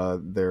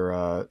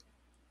their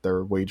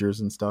wagers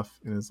and stuff,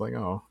 and it's like,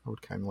 oh, I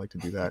would kind of like to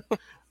do that.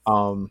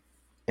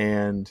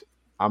 And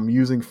I'm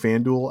using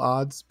FanDuel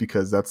odds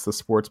because that's the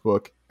sports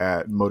book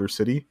at Motor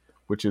City,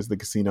 which is the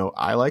casino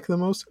I like the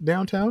most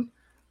downtown.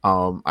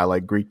 I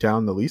like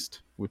Greektown the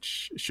least,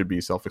 which should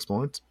be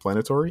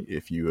self-explanatory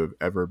if you have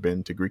ever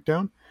been to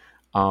Greektown.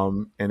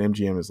 And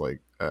MGM is like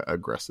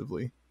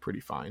aggressively pretty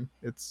fine.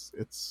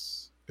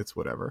 It's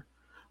whatever.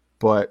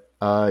 But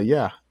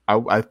yeah,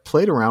 I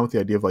played around with the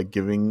idea of like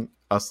giving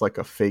us like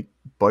a fake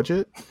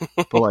budget,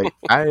 but like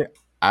I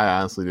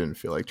honestly didn't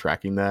feel like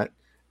tracking that.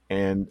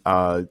 And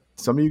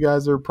some of you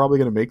guys are probably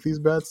going to make these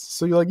bets,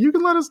 so you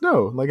can let us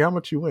know like how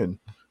much you win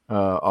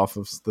off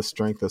of the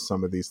strength of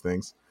some of these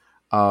things.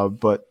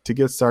 But to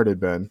get started,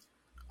 Ben,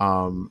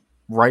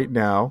 right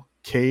now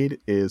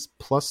Cade is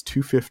plus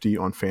 250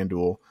 on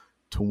FanDuel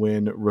to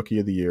win Rookie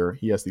of the Year.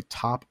 He has the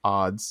top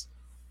odds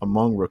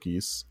among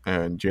rookies,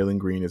 and Jalen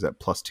Green is at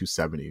plus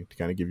 270 to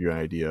kind of give you an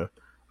idea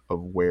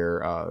of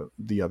where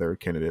the other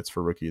candidates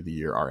for Rookie of the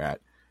Year are at.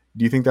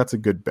 Do you think that's a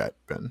good bet,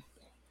 Ben?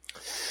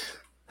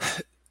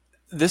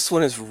 This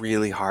one is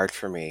really hard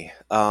for me.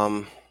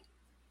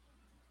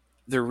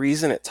 the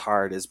reason it's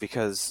hard is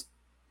because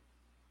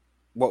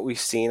what we've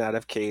seen out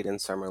of Cade in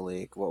Summer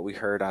League, what we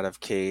heard out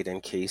of Cade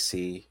and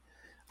KC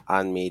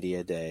on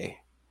Media Day,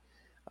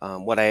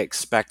 what I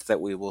expect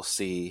that we will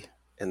see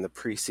in the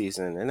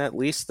preseason and at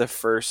least the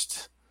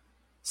first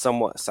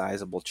somewhat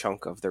sizable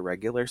chunk of the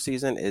regular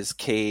season is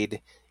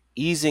Cade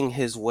easing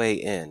his way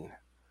in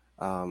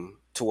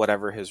to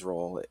whatever his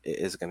role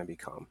is going to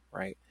become,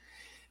 right?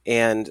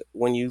 And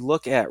when you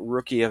look at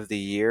Rookie of the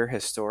Year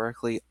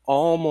historically,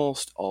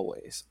 almost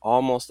always,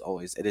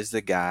 it is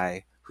the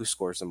guy who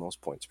scores the most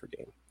points per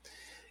game.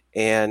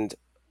 And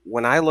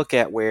when I look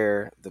at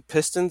where the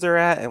Pistons are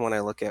at and when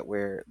I look at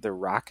where the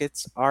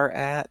Rockets are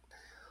at,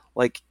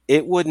 like,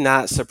 it would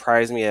not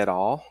surprise me at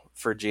all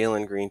for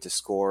Jalen Green to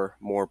score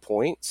more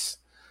points,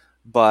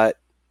 but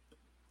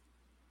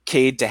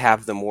Cade to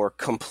have the more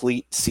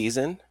complete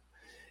season.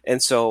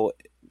 And so,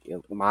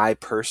 my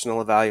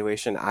personal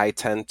evaluation, I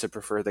tend to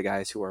prefer the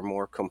guys who are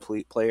more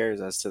complete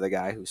players as to the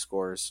guy who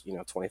scores,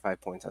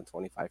 25 points on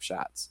 25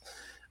 shots.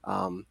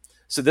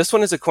 So this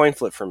one is a coin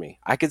flip for me.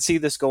 I could see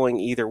this going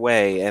either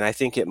way, and I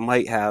think it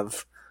might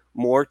have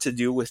more to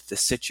do with the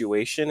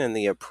situation and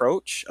the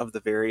approach of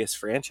the various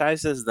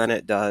franchises than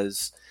it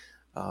does,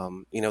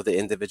 the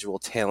individual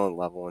talent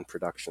level and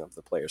production of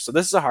the players. So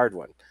this is a hard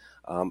one.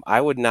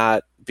 I would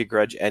not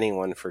begrudge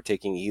anyone for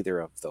taking either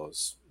of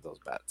those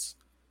bets.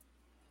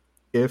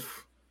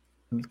 If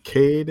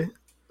Cade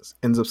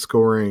ends up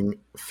scoring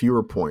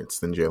fewer points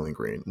than Jalen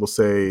Green, we'll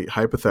say,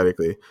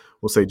 hypothetically,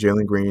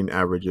 Jalen Green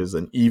averages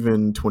an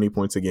even 20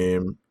 points a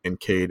game and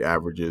Cade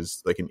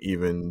averages like an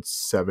even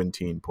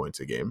 17 points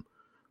a game.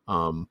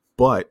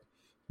 But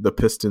the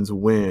Pistons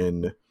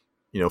win,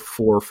 4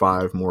 or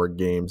 5 more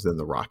games than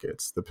the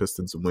Rockets. The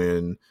Pistons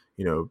win,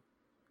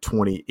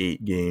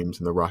 28 games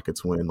and the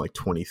Rockets win like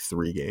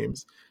 23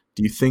 games.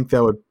 Do you think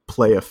that would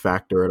play a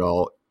factor at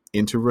all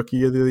into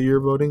Rookie of the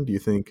Year voting? Do you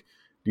think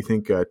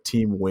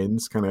team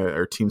wins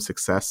or team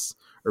success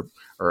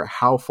or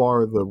how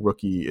far the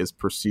rookie is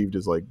perceived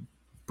as like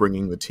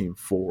bringing the team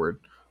forward?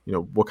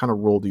 What kind of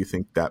role do you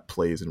think that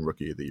plays in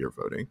Rookie of the Year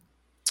voting?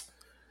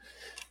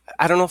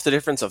 I don't know if the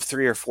difference of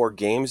 3 or 4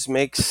 games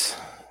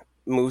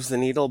moves the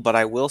needle, but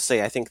I will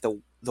say I think the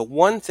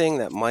one thing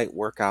that might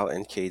work out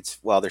in Cade's,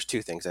 well, there's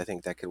 2 things I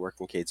think that could work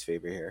in Cade's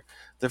favor here.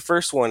 The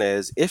first one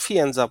is if he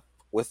ends up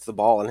with the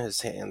ball in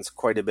his hands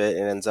quite a bit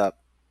and ends up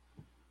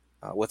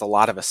with a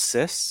lot of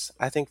assists,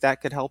 I think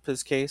that could help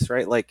his case,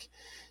 right? Like,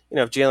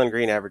 if Jalen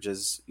Green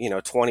averages,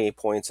 20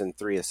 points and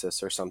 3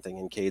 assists or something,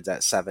 and Cade's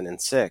at 7 and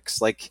 6,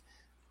 like,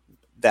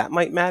 that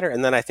might matter.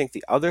 And then I think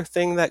the other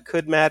thing that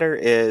could matter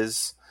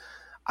is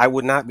I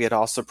would not be at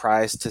all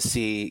surprised to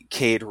see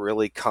Cade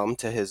really come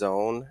to his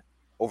own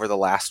over the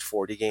last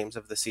 40 games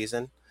of the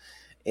season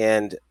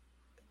and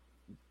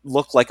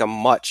look like a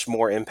much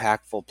more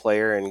impactful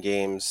player in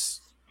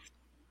games,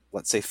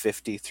 let's say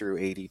 50 through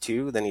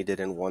 82 than he did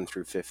in 1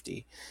 through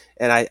 50.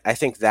 And I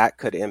think that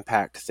could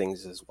impact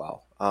things as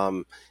well.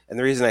 And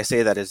the reason I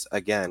say that is,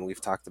 again,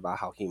 we've talked about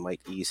how he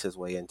might ease his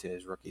way into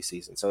his rookie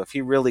season. So if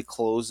he really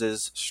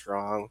closes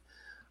strong,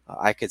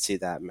 I could see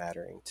that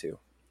mattering too.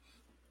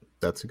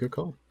 That's a good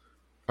call.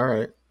 All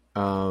right.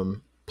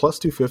 Plus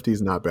 250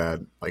 is not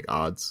bad, like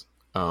odds.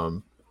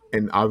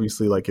 And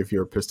obviously, like if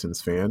you're a Pistons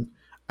fan,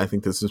 I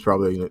think this is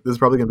probably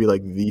going to be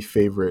like the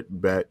favorite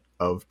bet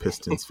of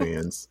Pistons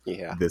fans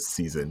this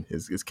season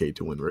is Cade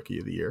to win Rookie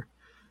of the Year.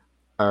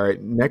 All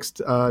right,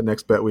 next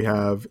bet we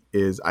have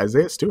is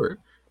Isaiah Stewart.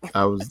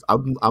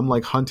 I'm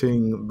like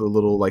hunting the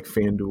little like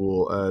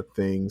FanDuel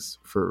things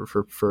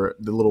for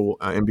the little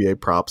NBA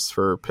props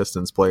for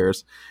Pistons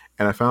players,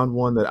 and I found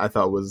one that I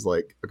thought was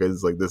like, okay,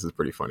 this is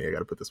pretty funny. I got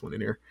to put this one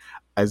in here.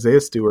 Isaiah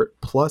Stewart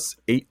plus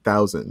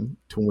 8,000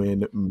 to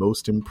win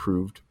Most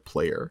Improved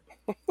Player.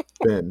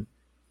 Ben,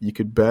 you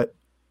could bet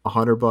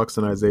 $100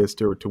 on Isaiah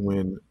Stewart to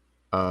win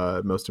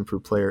Most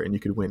Improved Player, and you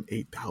could win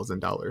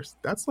 $8,000.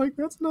 That's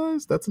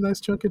nice. That's a nice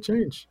chunk of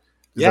change.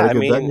 Is that a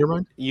good bet in your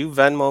mind? You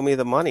Venmo me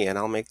the money, and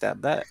I'll make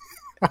that bet.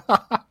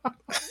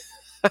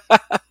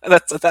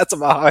 That's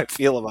about how I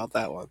feel about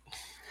that one.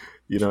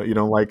 You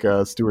don't like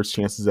Stewart's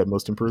chances at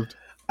Most Improved?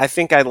 I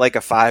think I'd like a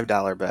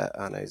 $5 bet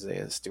on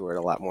Isaiah Stewart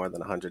a lot more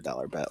than a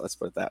 $100 bet. Let's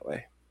put it that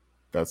way.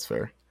 That's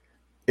fair.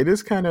 It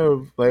is kind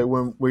of like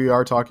when we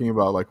are talking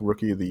about like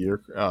Rookie of the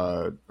Year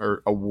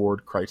or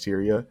award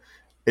criteria,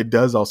 it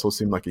does also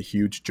seem like a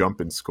huge jump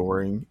in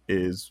scoring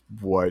is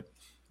what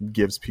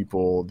gives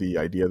people the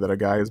idea that a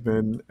guy has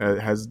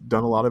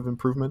done a lot of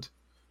improvement.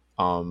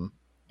 And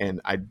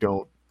I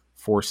don't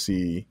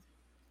foresee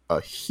a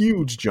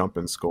huge jump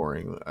in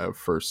scoring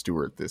for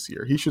Stewart this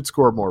year. He should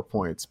score more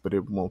points, but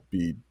it won't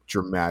be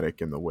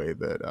dramatic in the way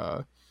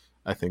that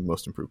I think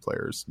Most Improved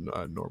players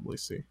normally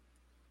see.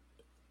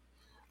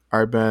 All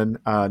right, Ben,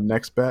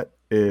 next bet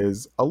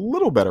is a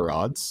little better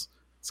odds.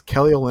 It's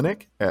Kelly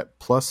Olynyk at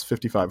plus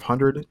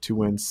 5,500 to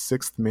win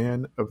Sixth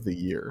Man of the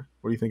Year.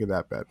 What do you think of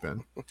that bet,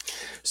 Ben?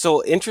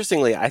 So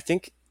interestingly, I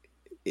think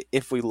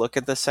if we look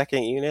at the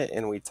second unit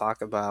and we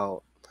talk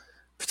about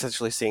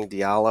potentially seeing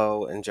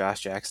Diallo and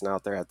Josh Jackson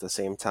out there at the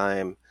same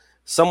time,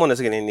 someone is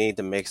going to need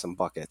to make some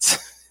buckets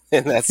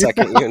in that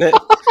second unit.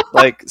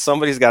 Like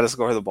somebody's got to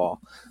score the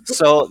ball.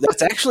 So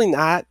that's actually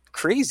not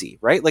crazy,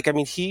 right? Like, I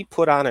mean, he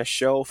put on a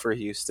show for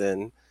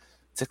Houston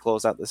to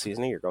close out the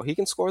season a year ago. He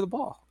can score the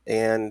ball.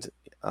 And,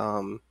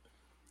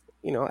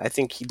 I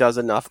think he does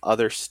enough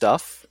other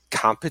stuff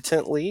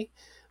competently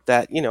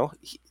that,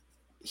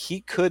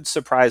 he could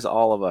surprise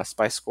all of us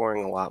by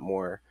scoring a lot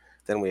more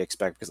than we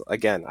expect. Because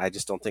again, I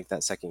just don't think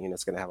that second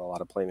unit's going to have a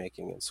lot of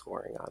playmaking and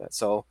scoring on it.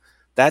 So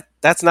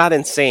that's not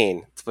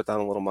insane to put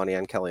down a little money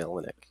on Kelly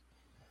Olynyk.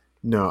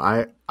 No,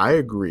 I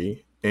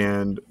agree.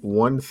 And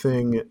one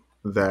thing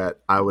that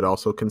I would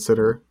also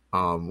consider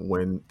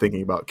when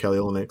thinking about Kelly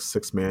Olynyk's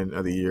Sixth Man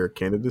of the Year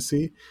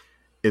candidacy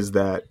is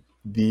that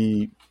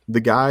the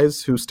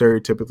guys who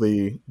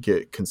stereotypically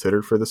get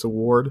considered for this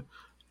award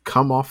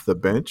come off the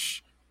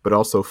bench, but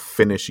also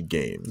finish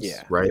games,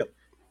 right? Yep.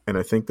 And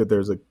I think that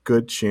there's a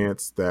good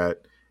chance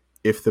that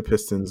if the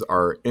Pistons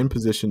are in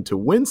position to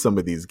win some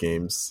of these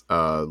games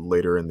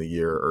later in the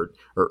year or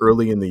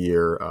early in the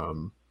year,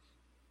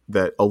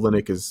 that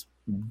Olynyk is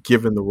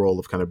given the role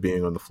of kind of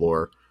being on the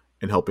floor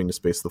and helping to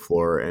space the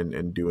floor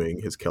and doing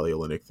his Kelly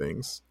Olynyk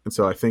things. And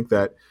so I think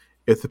that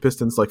if the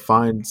Pistons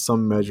find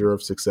some measure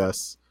of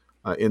success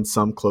in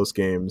some close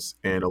games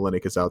and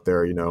Olynyk is out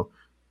there,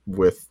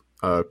 with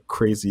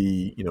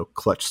crazy,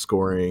 clutch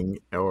scoring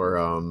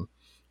or,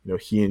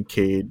 he and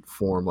Cade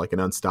form like an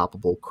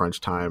unstoppable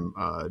crunch time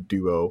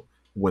duo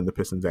when the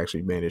Pistons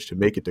actually manage to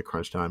make it to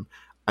crunch time.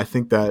 I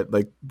think that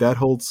that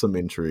holds some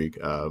intrigue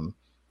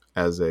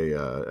as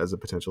a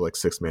potential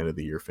Sixth Man of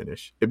the Year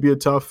finish. It'd be a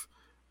tough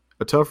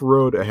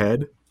road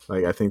ahead.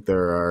 I think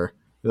there are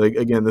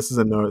again, this is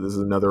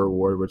another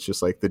award which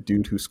just the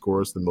dude who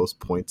scores the most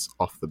points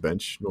off the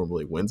bench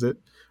normally wins it.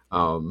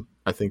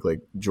 I think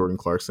Jordan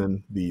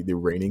Clarkson, the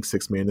reigning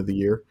Sixth Man of the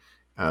Year,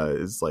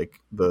 is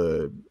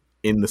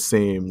in the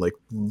same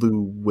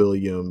Lou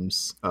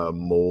Williams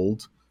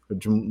mold,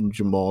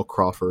 Jamal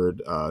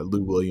Crawford,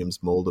 Lou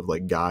Williams mold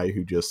of guy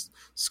who just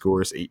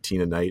scores 18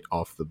 a night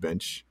off the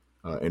bench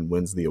and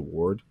wins the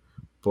award.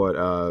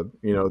 But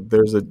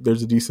there's a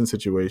decent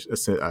situation,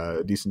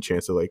 a decent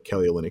chance that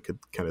Kelly Olynyk could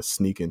kind of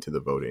sneak into the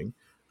voting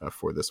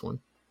for this one.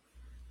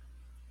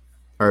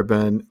 All right,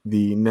 Ben.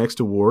 The next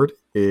award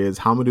is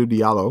Hamidou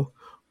Diallo,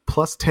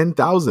 plus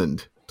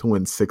 10,000 to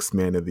win Sixth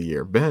Man of the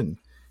Year. Ben,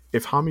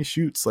 if Hami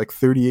shoots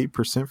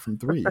 38% from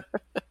three,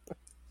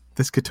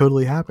 this could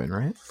totally happen,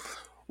 right?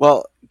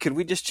 Well, could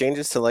we just change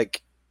this to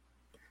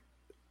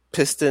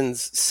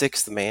Pistons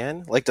Sixth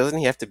Man? Doesn't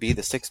he have to be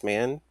the sixth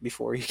man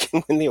before he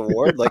can win the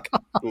award?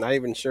 I'm not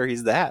even sure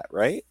he's that,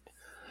 right?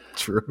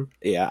 True.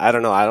 Yeah, I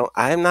don't know.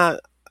 I'm not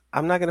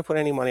going to put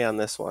any money on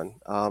this one.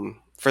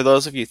 For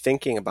those of you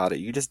thinking about it,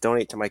 you just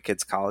donate to my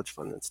kid's college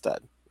fund instead.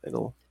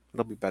 It'll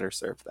be better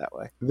served that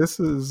way. This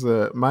is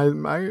my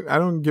I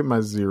don't get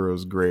my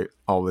zeros great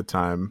all the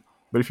time,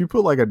 but if you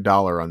put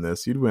 $1 on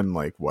this, you'd win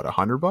what,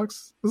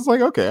 $100? It's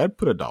okay, I'd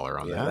put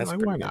 $1 on that. That's why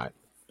good. not?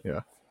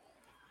 Yeah.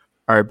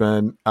 All right,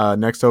 Ben.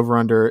 Next over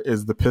under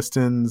is the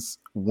Pistons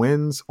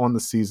wins on the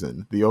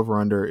season. The over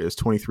under is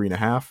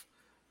 23.5.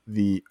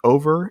 The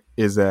over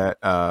is at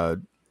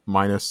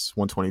minus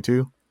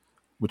 122,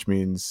 which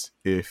means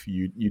if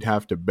you'd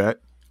have to bet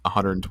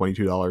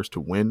 $122 to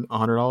win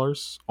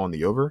 $100 on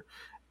the over,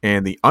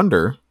 and the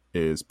under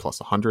is plus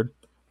 100,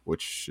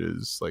 which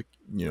is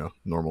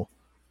normal.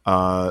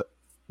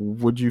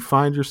 Would you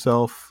find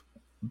yourself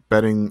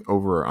betting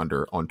over or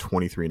under on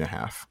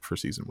 23.5 for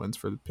season wins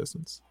for the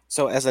Pistons?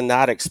 So as a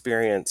not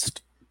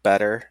experienced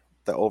bettor,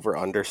 the over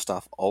under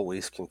stuff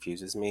always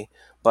confuses me.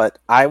 But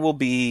I will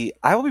be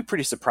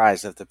pretty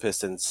surprised if the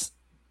Pistons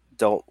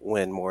don't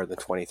win more than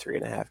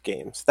 23.5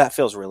 games. That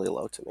feels really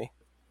low to me.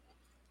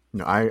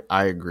 No,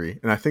 I agree.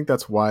 And I think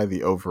that's why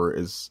the over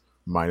is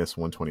minus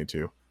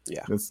 122.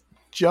 Yeah. It's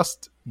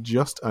just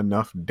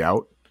enough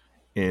doubt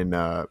in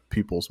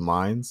people's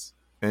minds.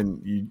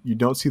 And you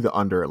don't see the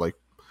under at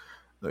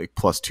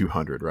plus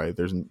 200, right?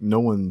 There's no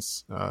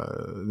one's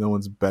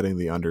betting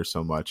the under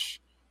so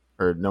much,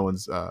 or no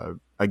one's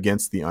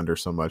against the under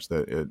so much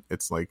that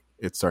it's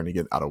starting to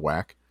get out of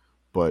whack.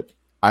 But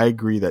I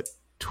agree that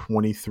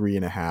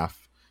 23.5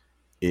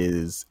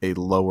 is a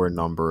lower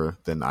number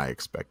than I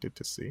expected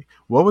to see.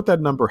 What would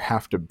that number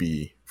have to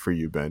be for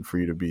you, Ben, for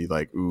you to be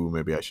ooh,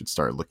 maybe I should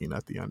start looking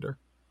at the under?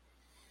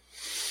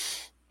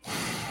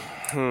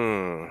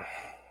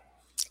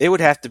 It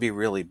would have to be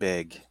really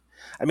big.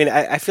 I mean,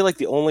 I feel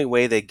the only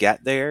way they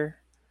get there,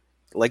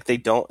 they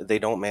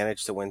don't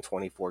manage to win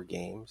 24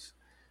 games,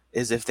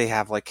 is if they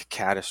have a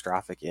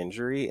catastrophic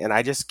injury. And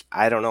I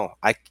don't know.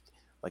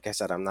 Like I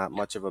said, I'm not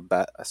much of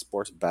a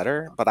sports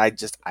bettor, but I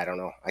don't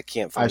know. I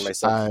can't find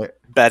myself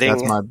betting.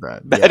 That's my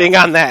bet. Betting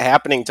on that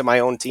happening to my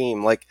own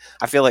team.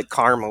 I feel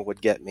karma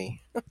would get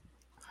me.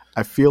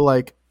 I feel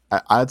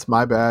it's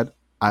my bad.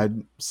 I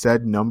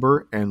said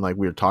number, and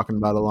we were talking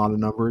about a lot of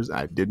numbers.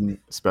 I didn't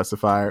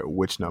specify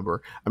which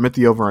number. I meant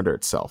the over under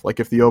itself.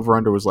 If the over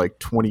under was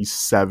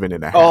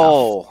 27.5.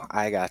 Oh,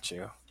 I got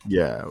you.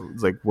 Yeah,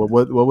 it's what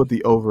would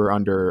the over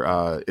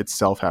under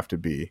itself have to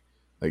be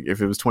Like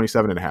if it was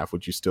 27.5,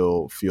 would you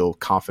still feel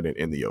confident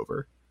in the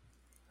over?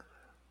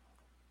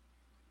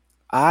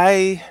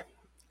 I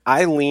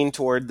I lean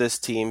toward this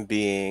team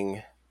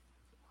being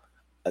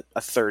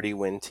a 30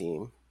 win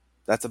team.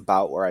 That's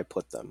about where I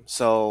put them.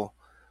 So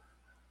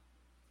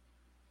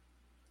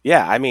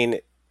yeah, I mean,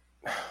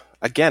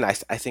 again, I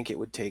think it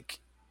would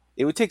take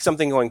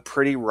something going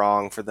pretty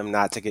wrong for them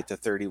not to get to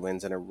 30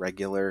 wins in a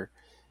regular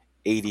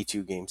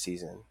 82 game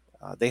season.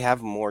 They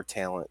have more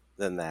talent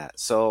than that.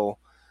 So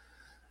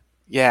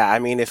yeah, I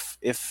mean,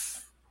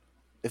 if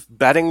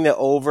betting the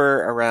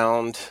over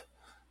around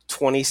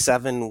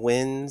 27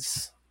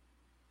 wins,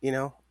 you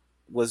know,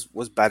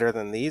 was better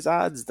than these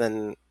odds,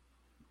 then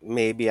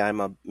maybe I'm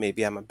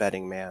a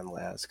betting man,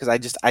 Laz, because I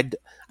just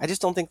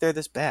don't think they're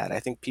this bad. I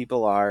think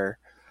people are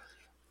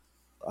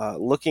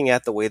looking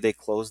at the way they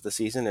closed the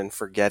season and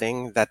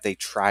forgetting that they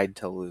tried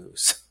to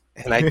lose,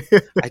 and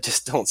I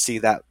just don't see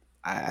that.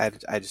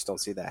 I just don't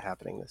see that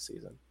happening this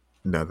season.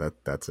 No,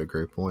 that's a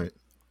great point.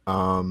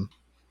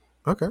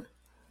 Okay.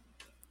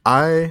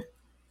 I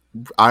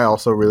I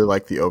also really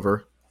like the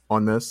over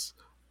on this.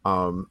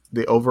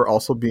 The over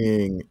also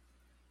being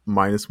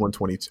minus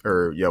 120,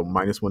 or yeah,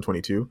 minus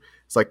 122.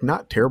 It's like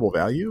not terrible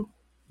value,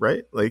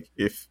 right? Like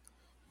if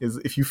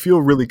you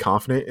feel really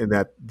confident in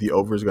that the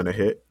over is going to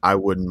hit, I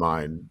wouldn't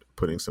mind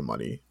putting some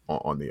money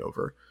on the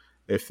over.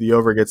 If the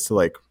over gets to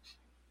like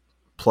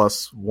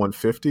plus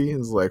 150,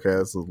 is like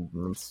that's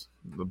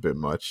a bit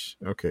much.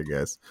 Okay,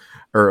 guys,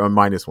 or a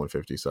minus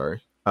 150.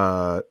 Sorry.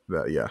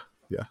 Yeah,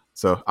 yeah.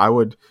 So I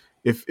would,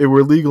 if it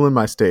were legal in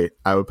my state,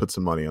 I would put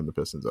some money on the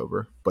Pistons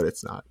over, but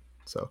it's not.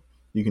 So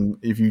you can,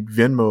 if you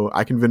Venmo,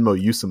 I can Venmo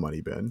you some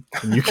money, Ben,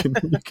 and you can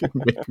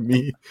make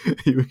me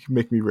you can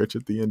make me rich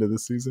at the end of the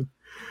season.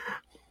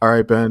 All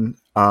right, Ben.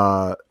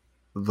 The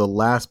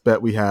last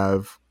bet we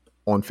have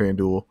on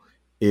FanDuel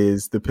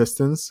is the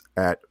Pistons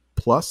at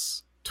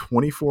plus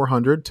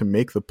 2,400 to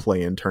make the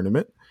play-in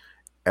tournament,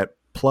 at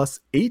plus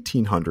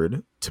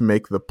 1,800 to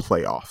make the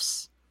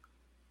playoffs.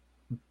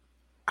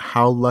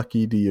 How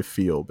lucky do you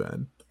feel,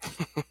 Ben?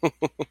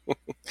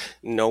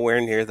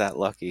 Nowhere near that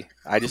lucky.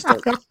 I just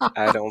don't.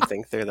 I don't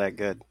think they're that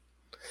good.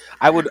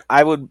 I would,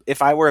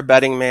 if I were a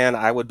betting man,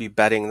 I would be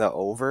betting the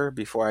over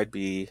before I'd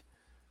be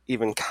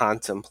even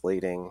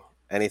contemplating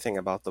anything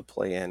about the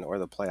play-in or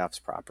the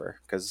playoffs proper.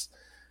 Because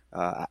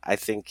I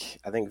think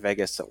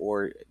Vegas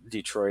or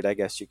Detroit, I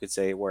guess you could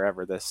say,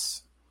 wherever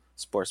this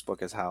sports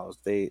book is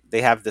housed, they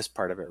have this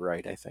part of it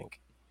right. I think.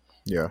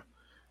 Yeah.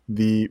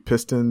 The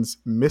Pistons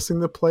missing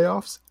the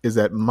playoffs is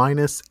at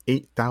minus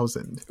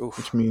 8,000, which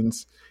Oof,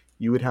 means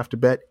you would have to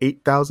bet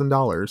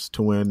 $8,000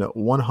 to win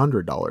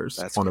 $100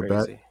 that's on a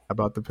bet crazy.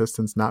 about the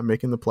Pistons not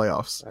making the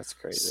playoffs. That's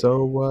crazy.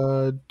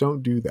 So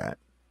don't do that.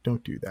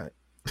 Don't do that.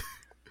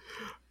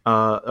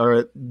 All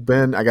right,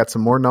 Ben, I got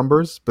some more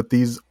numbers, but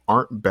these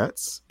aren't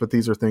bets, but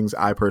these are things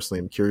I personally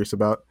am curious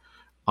about.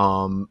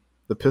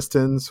 The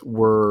Pistons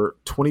were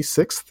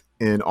 26th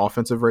in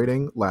offensive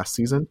rating last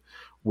season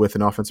with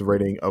an offensive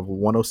rating of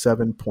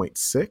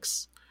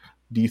 107.6.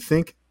 Do you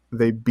think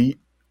they beat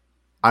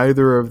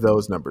either of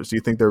those numbers? Do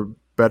you think they're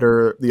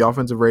better? The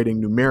offensive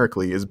rating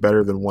numerically is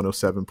better than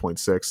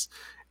 107.6.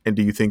 And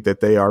do you think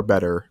that they are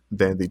better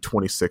than the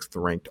 26th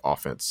ranked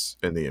offense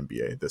in the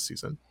NBA this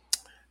season?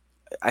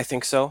 I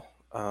think so.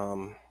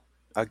 Um,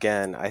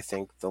 Again, I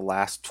think the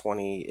last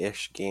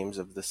 20-ish games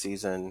of the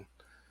season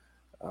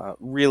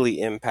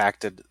really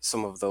impacted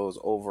some of those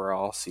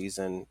overall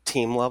season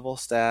team level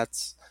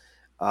stats.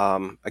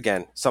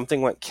 Again,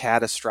 something went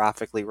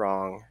catastrophically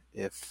wrong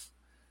if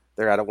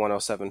they're at a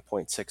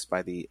 107.6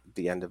 by the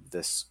end of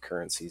this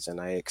current season.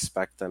 I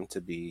expect them to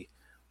be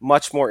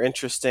much more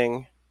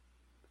interesting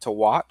to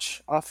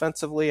watch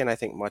offensively, and I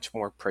think much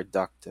more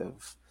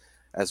productive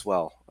as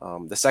well.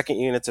 The second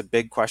unit's a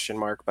big question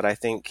mark, but I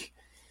think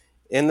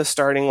in the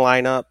starting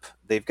lineup,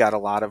 they've got a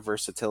lot of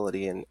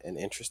versatility and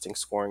interesting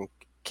scoring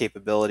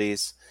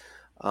capabilities.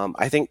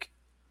 I think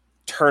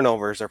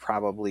turnovers are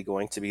probably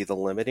going to be the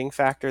limiting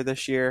factor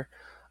this year,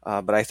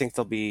 but I think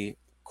they'll be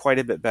quite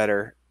a bit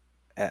better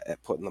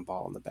at putting the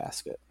ball in the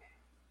basket.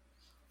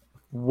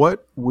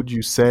 What would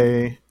you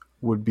say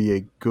would be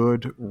a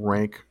good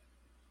rank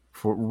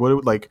for what it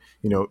would, like,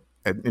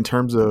 in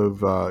terms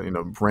of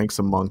ranks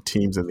among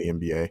teams in the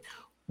NBA?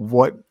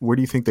 Where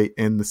do you think they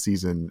end the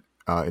season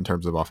in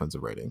terms of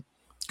offensive rating?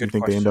 Do you Good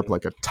think they end up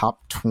question. like a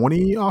top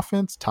 20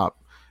 offense?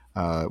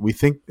 We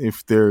think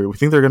they're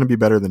going to be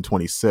better than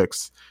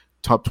 26.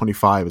 Top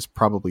 25 is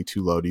probably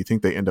too low. Do you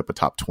think they end up a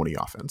top 20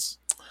 offense?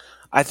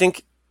 I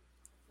think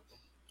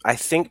I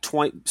think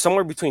 20,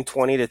 somewhere between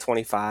 20 to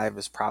 25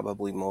 is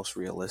probably most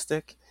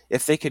realistic.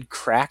 If they could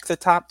crack the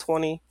top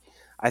 20,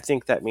 I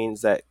think that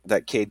means that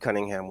Cade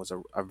Cunningham was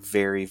a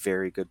very,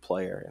 very good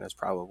player and is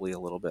probably a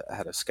little bit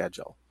ahead of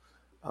schedule.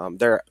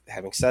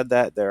 Having said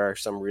that, there are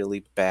some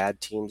really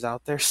bad teams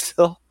out there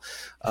still.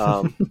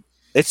 Um,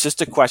 it's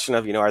just a question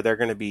of, are there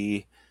going to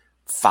be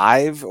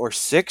five or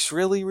six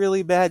really,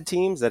 really bad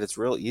teams that it's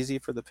real easy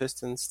for the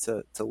Pistons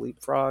to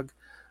leapfrog,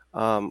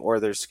 or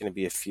there's going to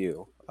be a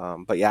few.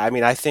 But yeah, I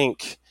mean, I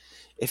think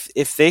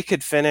if they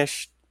could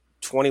finish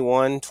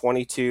 21,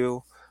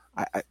 22.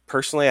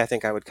 Personally, I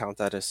think I would count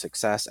that as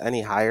success.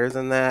 Any higher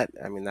than that,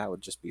 I mean, that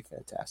would just be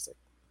fantastic.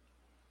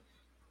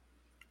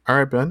 All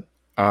right, Ben.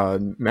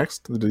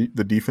 Next,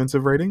 the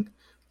defensive rating.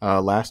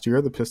 Last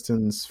year, the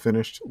Pistons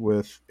finished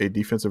with a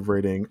defensive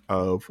rating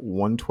of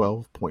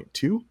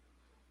 112.2.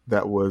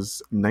 That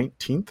was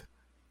 19th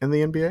in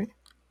the NBA.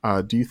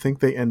 Do you think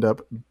they end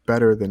up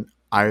better than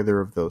either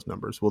of those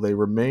numbers? Will they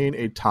remain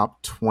a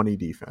top 20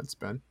 defense,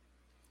 Ben?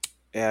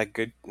 Yeah,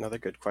 another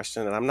good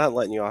question, and I'm not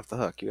letting you off the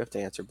hook. You have to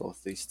answer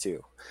both these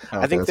two. I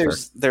Okay, think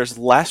that's fair. there's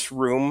less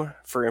room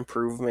for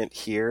improvement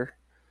here,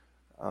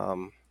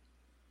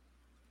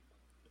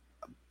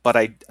 but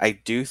I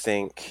do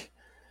think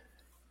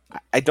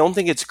I don't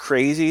think it's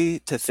crazy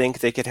to think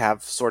they could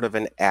have sort of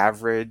an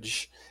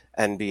average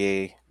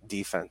NBA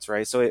defense,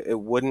 right? So it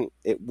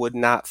would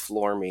not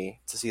floor me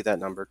to see that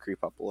number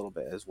creep up a little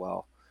bit as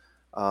well.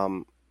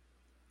 Um,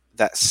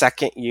 that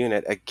second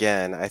unit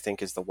again, I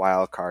think, is the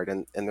wild card,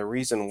 and the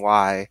reason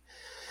why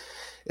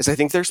is I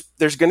think there's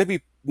going to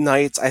be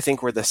nights I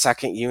think where the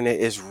second unit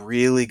is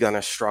really going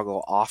to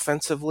struggle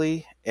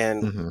offensively,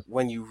 and Mm-hmm.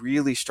 when you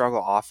really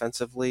struggle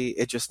offensively,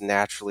 it just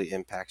naturally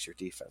impacts your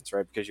defense,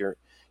 right? Because you're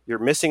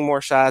missing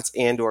more shots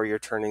and or you're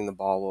turning the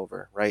ball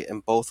over, right?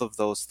 And both of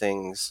those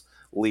things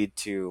lead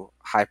to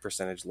high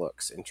percentage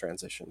looks in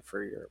transition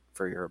for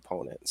your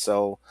opponent.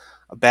 So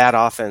a bad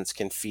offense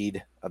can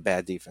feed a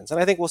bad defense. And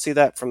I think we'll see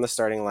that from the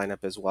starting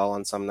lineup as well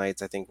on some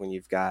nights. I think when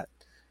you've got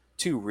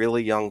two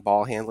really young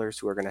ball handlers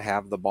who are going to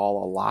have the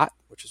ball a lot,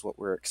 which is what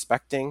we're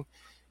expecting,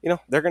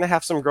 they're going to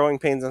have some growing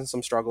pains and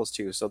some struggles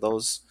too. So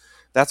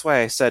that's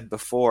why I said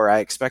before, I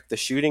expect the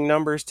shooting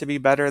numbers to be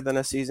better than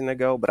a season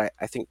ago, but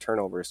I think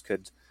turnovers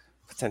could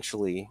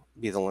potentially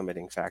be the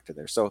limiting factor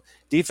there. So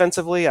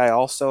defensively, I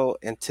also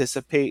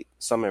anticipate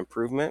some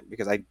improvement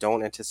because I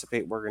don't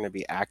anticipate we're going to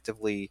be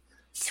actively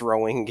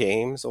throwing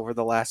games over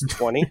the last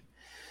 20.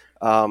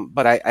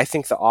 But I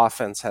think the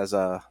offense has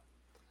a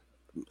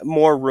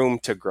more room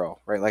to grow,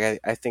 right? Like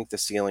I think the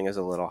ceiling is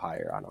a little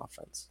higher on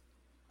offense.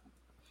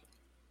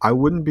 I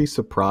wouldn't be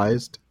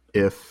surprised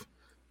if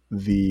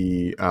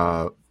the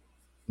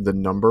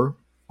number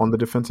on the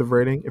defensive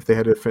rating, if they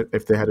had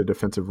a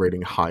defensive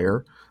rating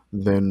higher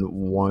than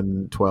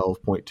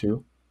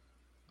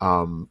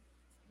 112.2,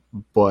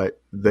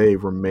 but they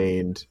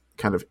remained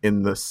kind of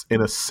in a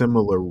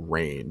similar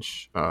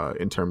range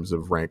in terms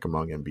of rank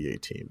among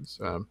NBA teams.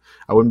 I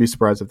wouldn't be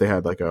surprised if they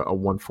had like a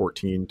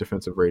 114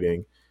 defensive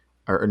rating,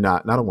 or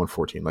not a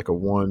 114, like a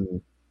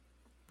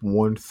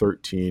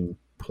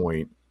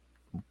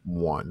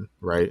 113.1,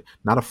 right?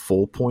 Not a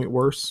full point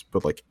worse,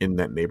 but like in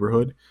that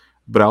neighborhood.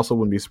 But I also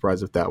wouldn't be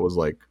surprised if that was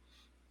like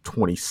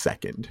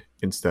 22nd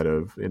instead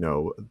of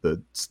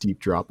the steep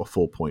drop a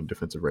full point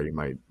defensive rating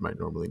might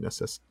normally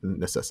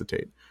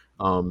necessitate.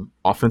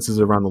 Offenses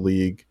around the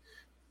league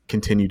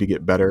continue to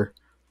get better.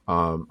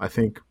 I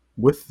think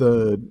with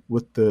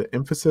the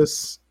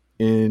emphasis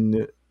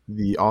in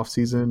the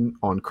offseason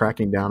on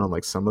cracking down on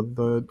like some of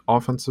the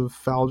offensive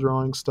foul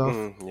drawing stuff,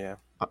 Yeah.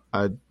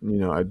 I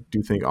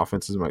do think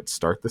offenses might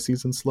start the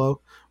season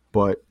slow,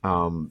 but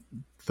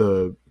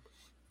the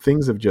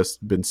things have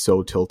just been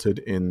so tilted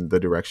in the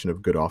direction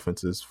of good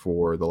offenses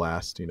for the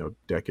last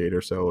decade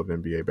or so of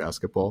NBA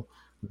basketball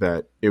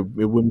that it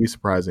wouldn't be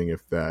surprising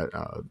if that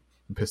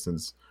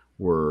Pistons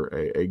were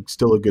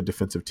still a good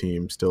defensive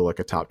team, still like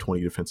a top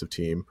 20 defensive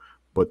team,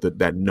 but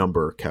that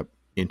number kept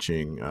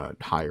inching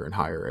higher and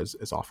higher as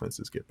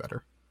offenses get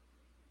better.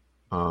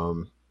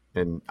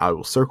 And I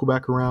will circle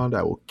back around.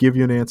 I will give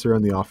you an answer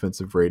on the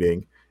offensive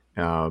rating.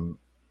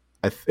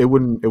 It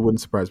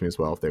wouldn't surprise me as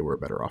well if they were a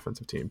better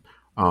offensive team.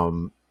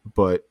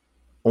 But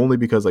only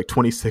because like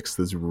 26th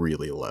is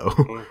really low,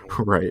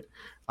 Mm-hmm. right?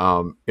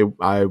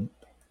 I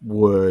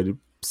would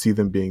see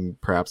them being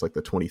perhaps like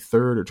the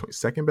 23rd or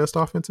 22nd best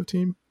offensive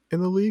team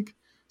in the league.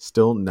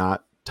 Still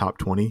not top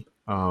 20.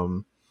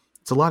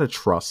 It's a lot of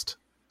trust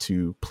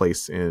to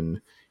place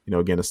in,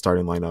 again, a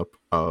starting lineup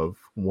of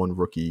one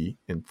rookie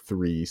and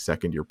 3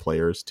 second-year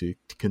players to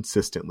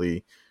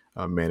consistently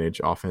manage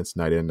offense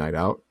night in, night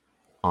out.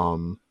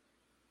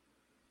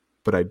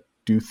 But I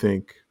do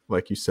think,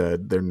 like you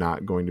said, they're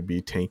not going to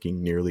be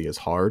tanking nearly as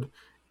hard,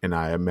 and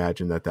I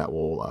imagine that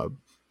will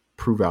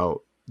prove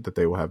out that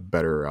they will have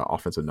better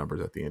offensive numbers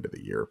at the end of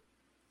the year.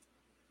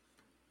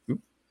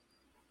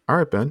 All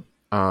right, Ben.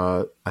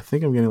 I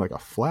think I'm getting like a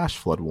flash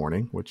flood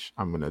warning, which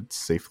I'm going to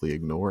safely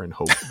ignore and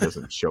hope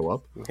doesn't show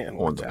up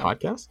on the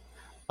podcast.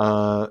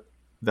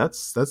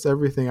 That's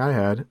everything I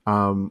had.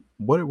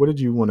 What did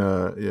you want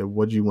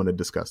to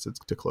discuss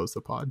to close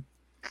the pod?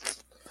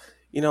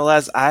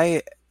 Les,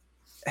 I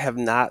have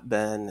not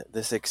been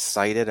this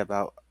excited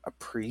about a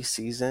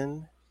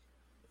preseason.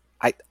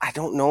 I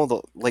don't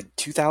know, like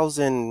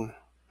 2000,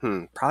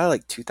 probably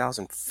like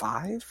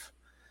 2005,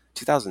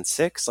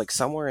 2006, like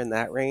somewhere in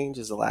that range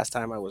is the last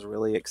time I was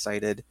really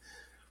excited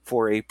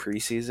for a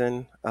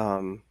preseason.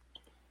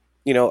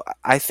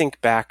 I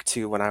think back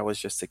to when I was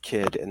just a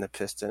kid and the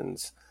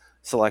Pistons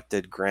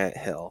selected Grant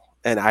Hill,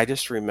 and I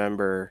just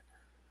remember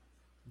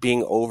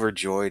being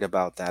overjoyed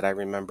about that. I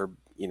remember,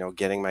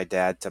 getting my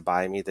dad to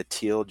buy me the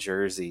teal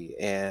jersey,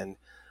 and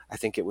I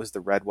think it was the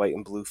red, white,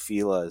 and blue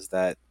Fila's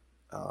that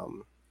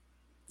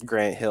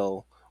Grant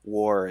Hill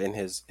wore in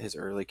his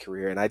early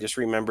career. And I just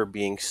remember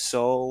being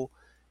so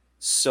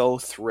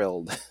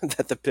thrilled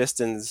that the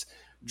Pistons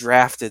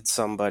drafted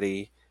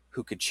somebody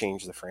who could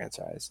change the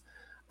franchise.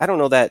 I don't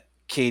know that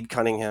Cade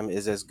Cunningham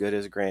is as good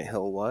as Grant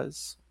Hill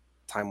was.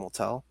 Time will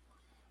tell.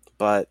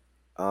 But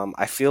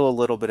I feel a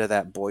little bit of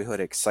that boyhood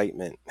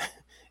excitement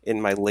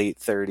in my late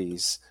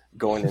 30s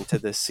going into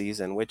this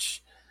season,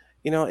 which,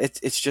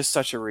 it's just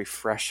such a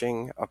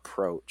refreshing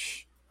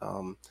approach.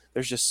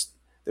 There's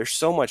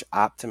so much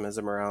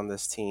optimism around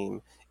this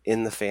team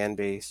in the fan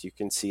base. You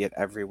can see it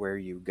everywhere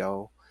you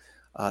go.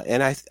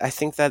 And I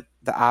think that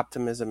the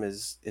optimism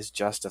is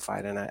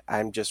justified, and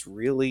I'm just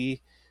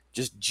really,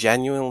 just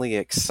genuinely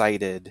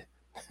excited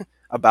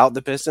about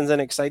the Pistons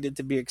and excited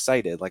to be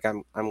excited. Like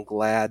I'm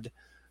glad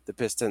the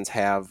Pistons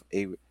have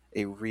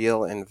a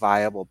real and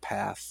viable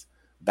path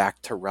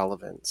back to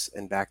relevance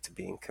and back to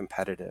being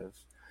competitive.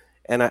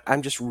 And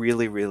I'm just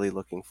really, really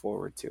looking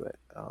forward to it.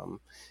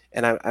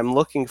 And I'm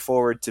looking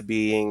forward to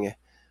being,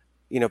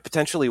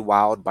 potentially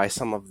wowed by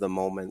some of the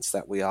moments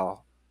that we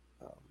all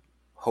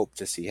hope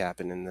to see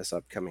happen in this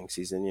upcoming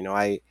season.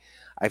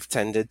 I've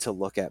tended to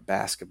look at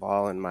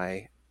basketball in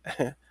my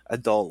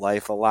adult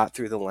life a lot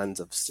through the lens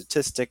of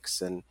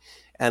statistics and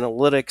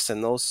analytics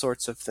and those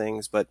sorts of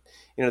things. But,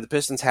 the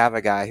Pistons have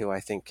a guy who I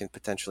think can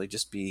potentially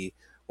just be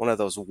one of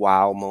those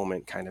wow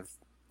moment kind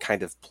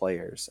of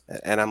players.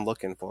 And I'm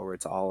looking forward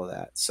to all of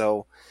that.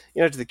 So,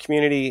 to the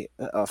community,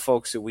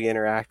 folks who we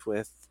interact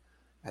with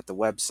at the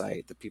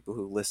website, the people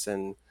who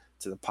listen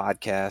to the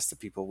podcast, the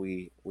people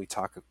we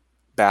talk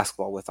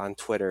basketball with on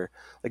Twitter,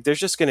 like there's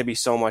just going to be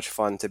so much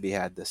fun to be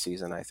had this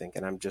season, I think,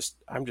 and I'm just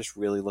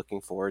really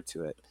looking forward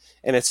to it.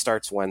 And it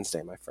starts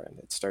Wednesday, my friend.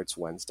 It starts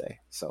Wednesday.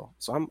 So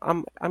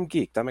I'm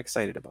geeked. I'm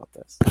excited about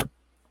this.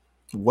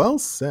 Well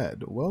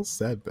said,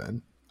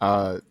 Ben.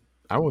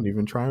 I won't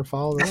even try and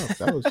follow that up.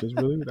 That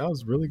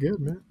was really good,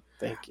 man.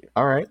 Thank you.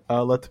 All right,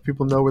 let the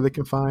people know where they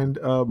can find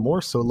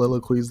more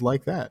soliloquies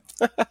like that.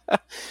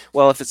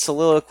 Well, if it's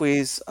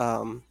soliloquies,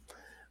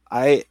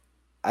 I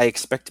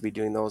expect to be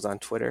doing those on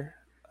Twitter.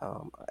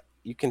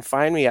 You can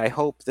find me, I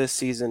hope, this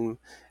season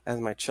as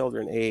my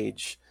children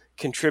age,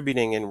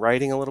 contributing and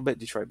writing a little bit,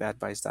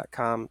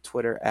 DetroitBadBoys.com,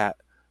 Twitter at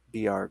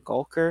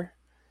BRGulker.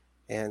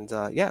 And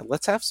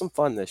let's have some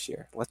fun this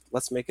year.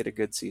 Let's make it a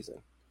good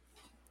season.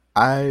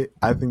 I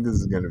think this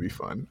is going to be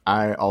fun.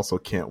 I also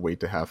can't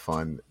wait to have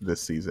fun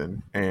this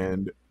season.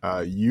 And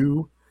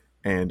you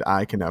and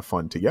I can have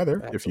fun together.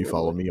 Absolutely. If you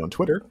follow me on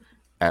Twitter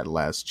at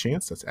Last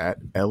Chance. That's at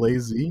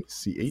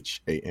LAZCHANCE.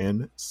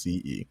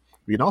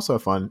 We can also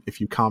have fun if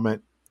you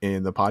comment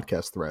in the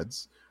podcast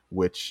threads,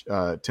 which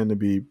tend to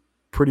be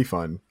pretty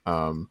fun,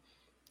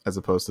 as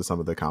opposed to some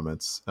of the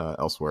comments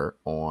elsewhere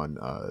on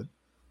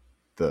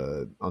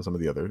some of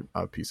the other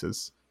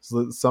pieces.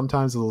 So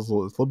sometimes it's a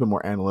little bit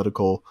more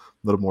analytical,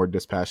 a little more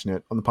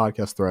dispassionate. On the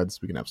podcast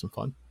threads, we can have some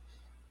fun.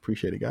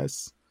 Appreciate it,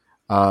 guys.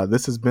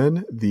 This has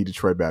been the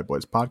Detroit Bad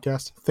Boys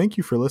podcast. Thank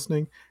you for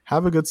listening.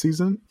 Have a good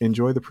season.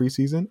 Enjoy the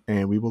preseason,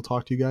 and we will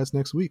talk to you guys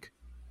next week.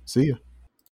 See you.